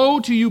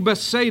 Woe to you,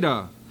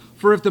 Bethsaida!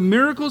 For if the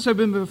miracles had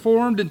been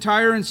performed in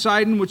Tyre and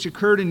Sidon, which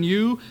occurred in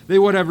you, they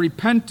would have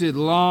repented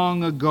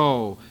long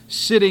ago,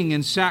 sitting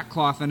in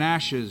sackcloth and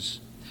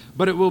ashes.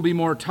 But it will be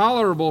more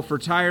tolerable for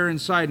Tyre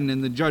and Sidon in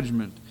the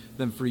judgment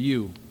than for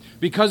you."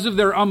 Because of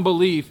their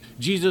unbelief,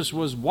 Jesus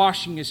was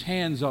washing his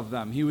hands of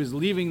them. He was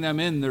leaving them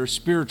in their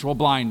spiritual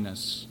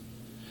blindness.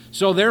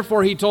 So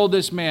therefore he told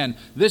this man,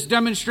 this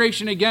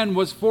demonstration again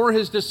was for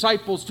his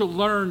disciples to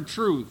learn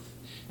truth.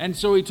 And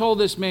so he told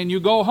this man, you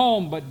go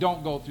home, but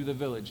don't go through the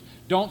village.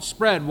 Don't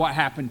spread what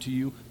happened to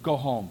you. Go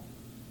home.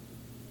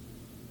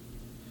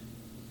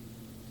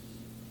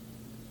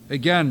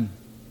 Again,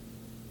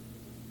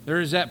 there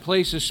is that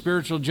place of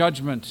spiritual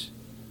judgment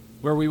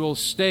where we will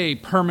stay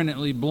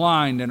permanently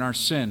blind in our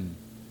sin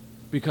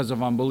because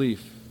of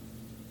unbelief.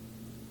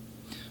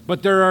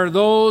 But there are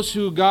those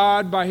who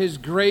God, by His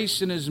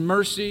grace and His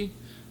mercy,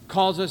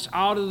 calls us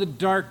out of the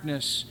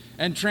darkness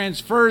and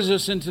transfers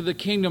us into the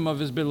kingdom of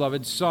His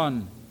beloved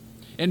Son,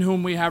 in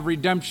whom we have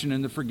redemption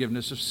and the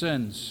forgiveness of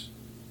sins.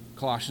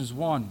 Colossians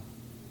 1.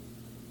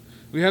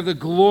 We have the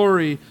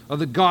glory of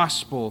the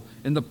gospel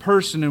in the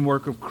person and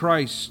work of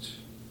Christ.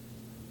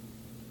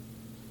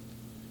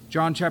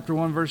 John chapter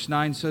 1 verse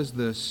 9 says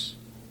this,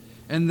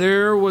 and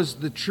there was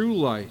the true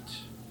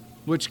light,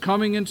 which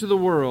coming into the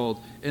world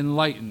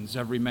enlightens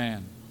every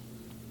man.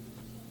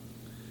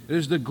 It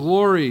is the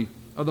glory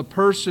of the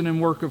person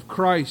and work of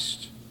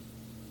Christ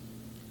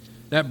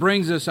that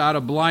brings us out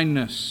of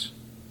blindness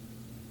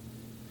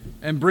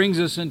and brings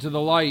us into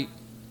the light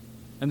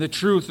and the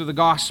truth of the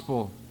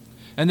gospel.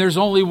 And there's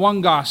only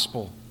one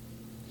gospel,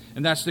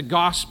 and that's the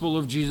gospel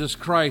of Jesus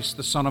Christ,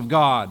 the Son of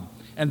God,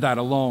 and that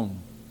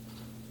alone.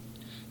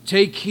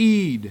 Take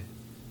heed,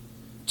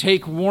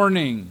 take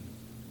warning.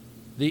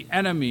 The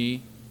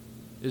enemy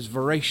is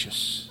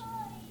voracious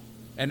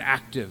and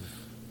active.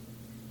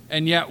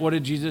 And yet, what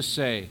did Jesus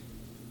say?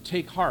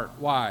 Take heart.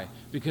 Why?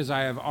 Because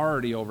I have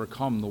already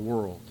overcome the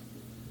world.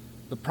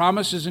 The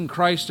promises in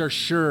Christ are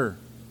sure.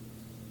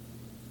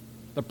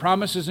 The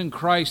promises in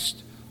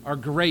Christ are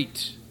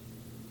great.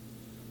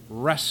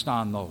 Rest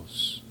on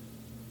those.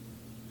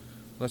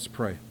 Let's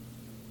pray.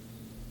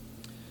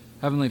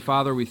 Heavenly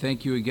Father, we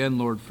thank you again,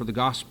 Lord, for the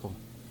gospel.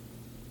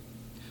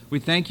 We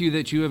thank you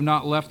that you have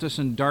not left us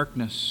in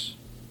darkness.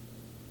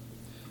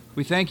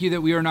 We thank you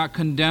that we are not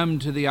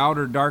condemned to the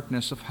outer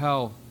darkness of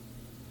hell,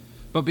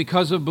 but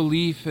because of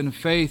belief and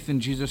faith in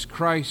Jesus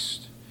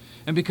Christ,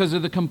 and because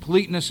of the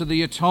completeness of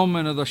the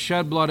atonement of the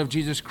shed blood of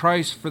Jesus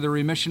Christ for the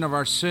remission of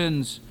our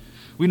sins,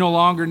 we no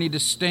longer need to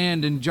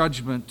stand in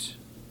judgment.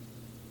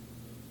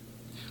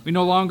 We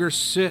no longer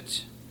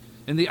sit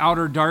in the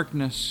outer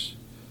darkness,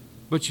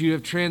 but you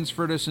have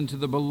transferred us into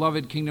the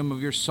beloved kingdom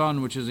of your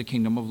Son, which is a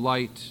kingdom of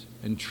light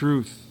and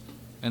truth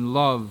and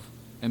love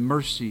and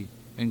mercy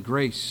and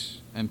grace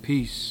and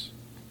peace.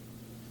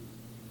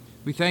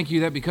 We thank you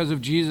that because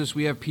of Jesus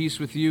we have peace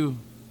with you,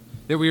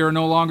 that we are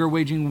no longer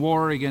waging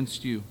war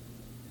against you.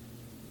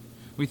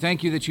 We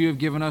thank you that you have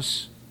given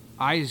us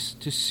eyes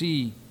to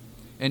see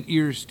and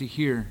ears to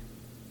hear.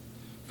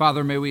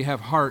 Father, may we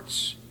have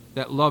hearts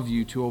that love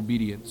you to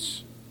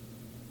obedience.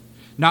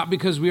 Not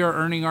because we are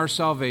earning our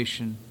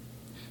salvation,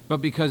 but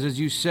because, as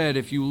you said,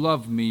 if you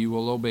love me, you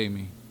will obey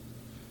me.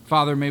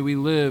 Father, may we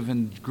live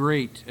in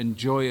great and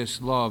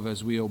joyous love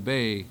as we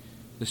obey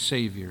the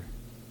Savior.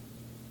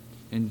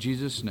 In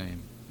Jesus'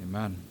 name,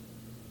 amen.